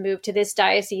people to move to this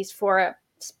diocese for a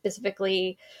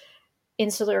specifically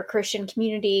insular Christian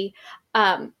community.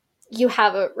 You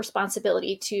have a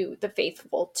responsibility to the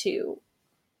faithful to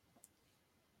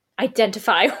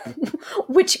identify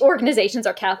which organizations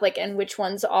are Catholic and which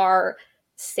ones are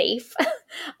safe.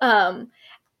 And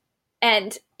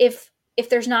if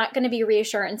there's not going to be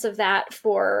reassurance of that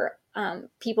for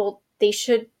people, they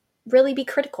should really be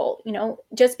critical.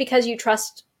 Just because you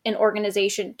trust an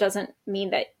organization doesn't mean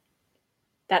that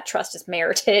trust is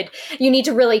merited. You need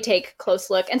to really take a close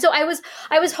look. And so I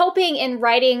was hoping in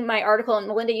writing my article, and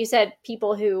Melinda, you said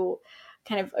people who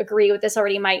kind of agree with this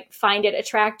already might find it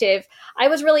attractive. I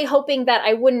was really hoping that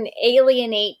I wouldn't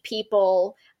alienate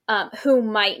people who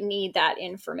might need that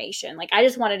information. Like, I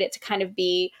just wanted it to kind of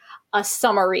be a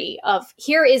summary of,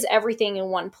 here is everything in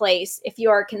one place. If you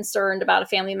are concerned about a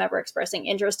family member expressing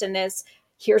interest in this,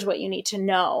 here's what you need to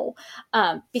know.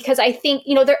 Because I think,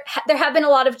 there have been a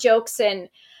lot of jokes and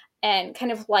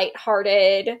kind of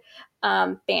lighthearted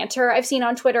banter I've seen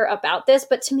on Twitter about this,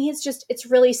 but to me, it's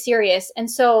really serious.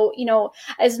 And so,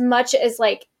 as much as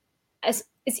as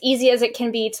easy as it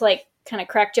can be to kind of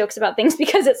crack jokes about things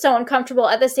because it's so uncomfortable,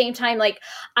 at the same time,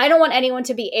 I don't want anyone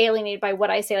to be alienated by what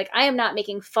I say. I am not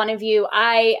making fun of you.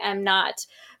 I am not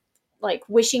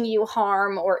wishing you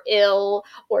harm or ill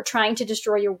or trying to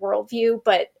destroy your worldview,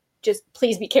 but just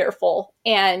please be careful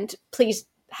and please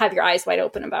have your eyes wide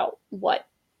open about what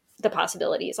the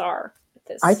possibilities are with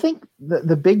this. I think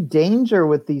the big danger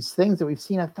with these things that we've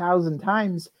seen 1,000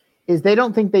 times is they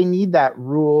don't think they need that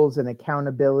rules and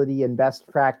accountability and best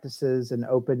practices and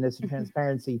openness and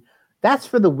transparency. That's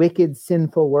for the wicked,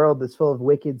 sinful world that's full of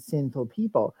wicked, sinful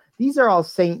people. These are all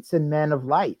saints and men of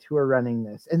light who are running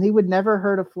this, and they would never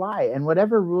hurt a fly. And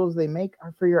whatever rules they make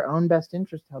are for your own best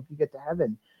interest to help you get to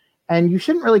heaven. And you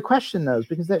shouldn't really question those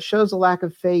because that shows a lack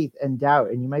of faith and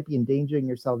doubt, and you might be endangering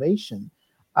your salvation.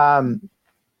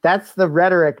 That's the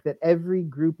rhetoric that every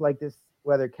group like this,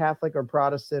 whether Catholic or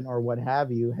Protestant or what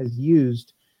have you, has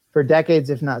used for decades,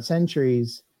 if not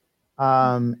centuries.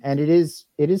 And it is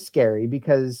scary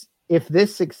because if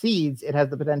this succeeds, it has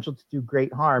the potential to do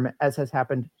great harm, as has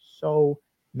happened so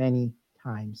many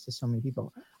times to so many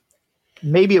people.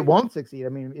 Maybe it won't succeed. I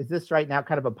mean, is this right now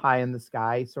kind of a pie in the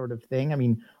sky sort of thing? I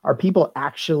mean, are people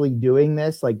actually doing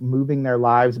this, moving their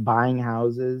lives, buying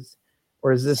houses?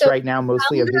 Or is this right now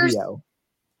mostly a video?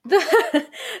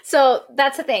 So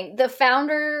that's the thing. The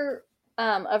founder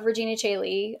of Regina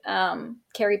Caeli,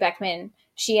 Carrie Beckman,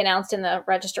 she announced in the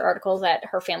Register article that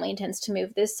her family intends to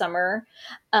move this summer.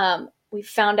 We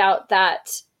found out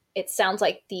that it sounds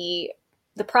like the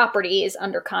the property is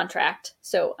under contract.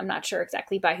 So I'm not sure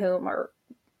exactly by whom or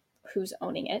who's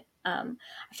owning it. I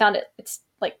found it. It's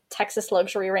like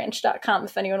TexasLuxuryRanch.com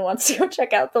if anyone wants to go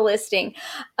check out the listing.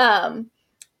 I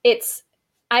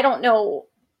don't know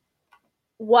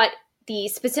what the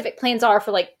specific plans are for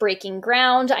like breaking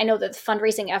ground. I know that the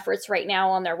fundraising efforts right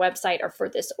now on their website are for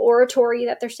this oratory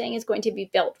that they're saying is going to be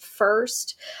built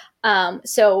first.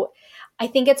 So I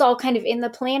think it's all kind of in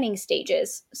the planning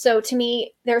stages. So to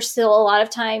me, there's still a lot of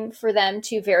time for them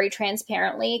to very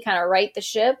transparently kind of right the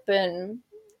ship, and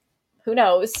who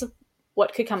knows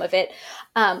what could come of it.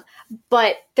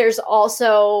 But there's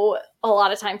also a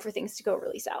lot of time for things to go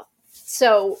really south.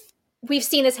 So we've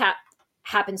seen this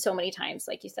happen so many times,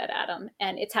 like you said, Adam,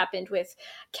 and it's happened with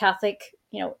Catholic,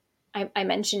 I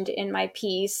mentioned in my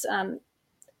piece,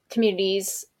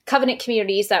 covenant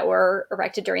communities that were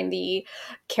erected during the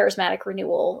charismatic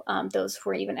renewal. Those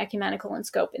were even ecumenical in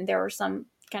scope, and there were some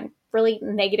kind of really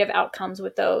negative outcomes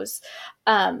with those.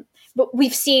 But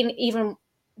we've seen even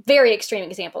very extreme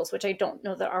examples, which I don't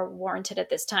know that are warranted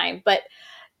at this time, but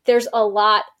there's a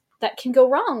lot that can go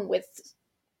wrong with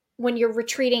when you're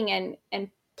retreating and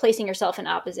placing yourself in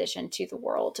opposition to the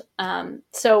world.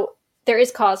 So there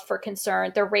is cause for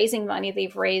concern. They're raising money.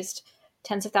 They've raised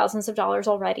tens of thousands of dollars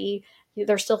already.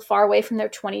 They're still far away from their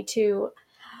 $22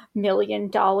 million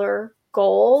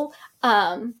goal.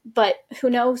 But who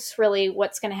knows really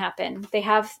what's going to happen.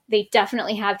 They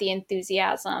definitely have the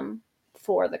enthusiasm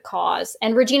for the cause.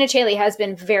 And Regina Caeli has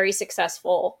been very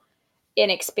successful in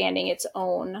expanding its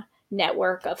own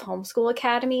network of homeschool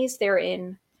academies. They're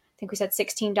in, I think we said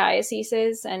 16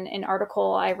 dioceses. And an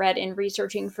article I read in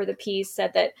researching for the piece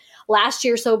said that last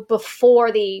year, so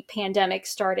before the pandemic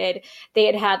started,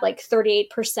 they had like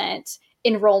 38%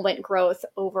 enrollment growth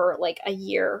over like a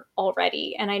year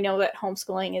already. And I know that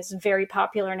homeschooling is very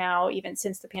popular now, even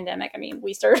since the pandemic. I mean,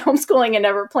 we started homeschooling and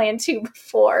never planned to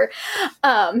before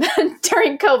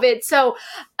during COVID. So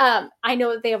I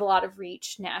know that they have a lot of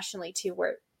reach nationally too,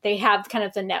 where they have kind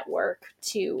of the network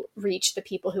to reach the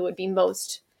people who would be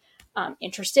most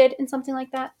interested in something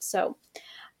like that. So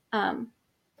I'm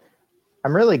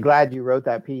really glad you wrote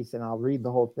that piece, and I'll read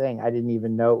the whole thing. I didn't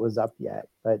even know it was up yet,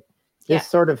 but this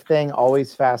sort of thing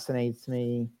always fascinates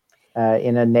me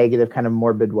in a negative kind of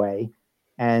morbid way.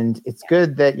 And it's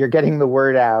good that you're getting the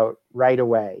word out right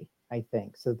away, I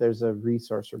think, so there's a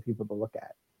resource for people to look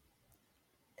at.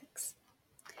 Thanks.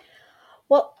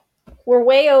 Well, we're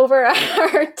way over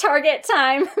our target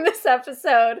time this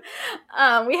episode.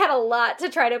 We had a lot to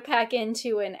try to pack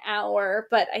into an hour,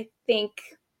 but I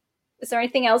think, is there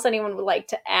anything else anyone would like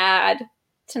to add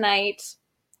tonight?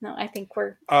 No, I think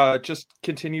we're just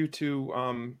continue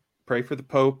to pray for the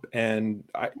Pope, and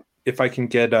if I can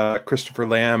get Christopher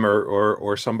Lamb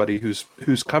or somebody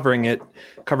who's covering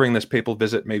this papal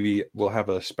visit, maybe we'll have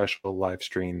a special live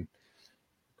stream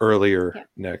earlier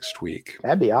next week.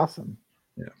 That'd be awesome.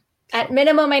 Yeah. At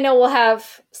minimum, I know we'll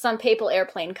have some papal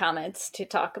airplane comments to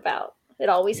talk about. It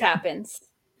always happens.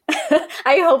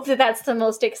 I hope that that's the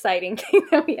most exciting thing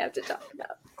that we have to talk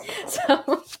about.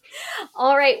 So,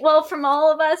 all right. Well, from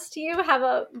all of us to you, have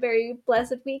a very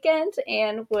blessed weekend,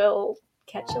 and we'll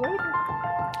catch you later.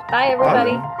 Bye,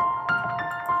 everybody. Bye.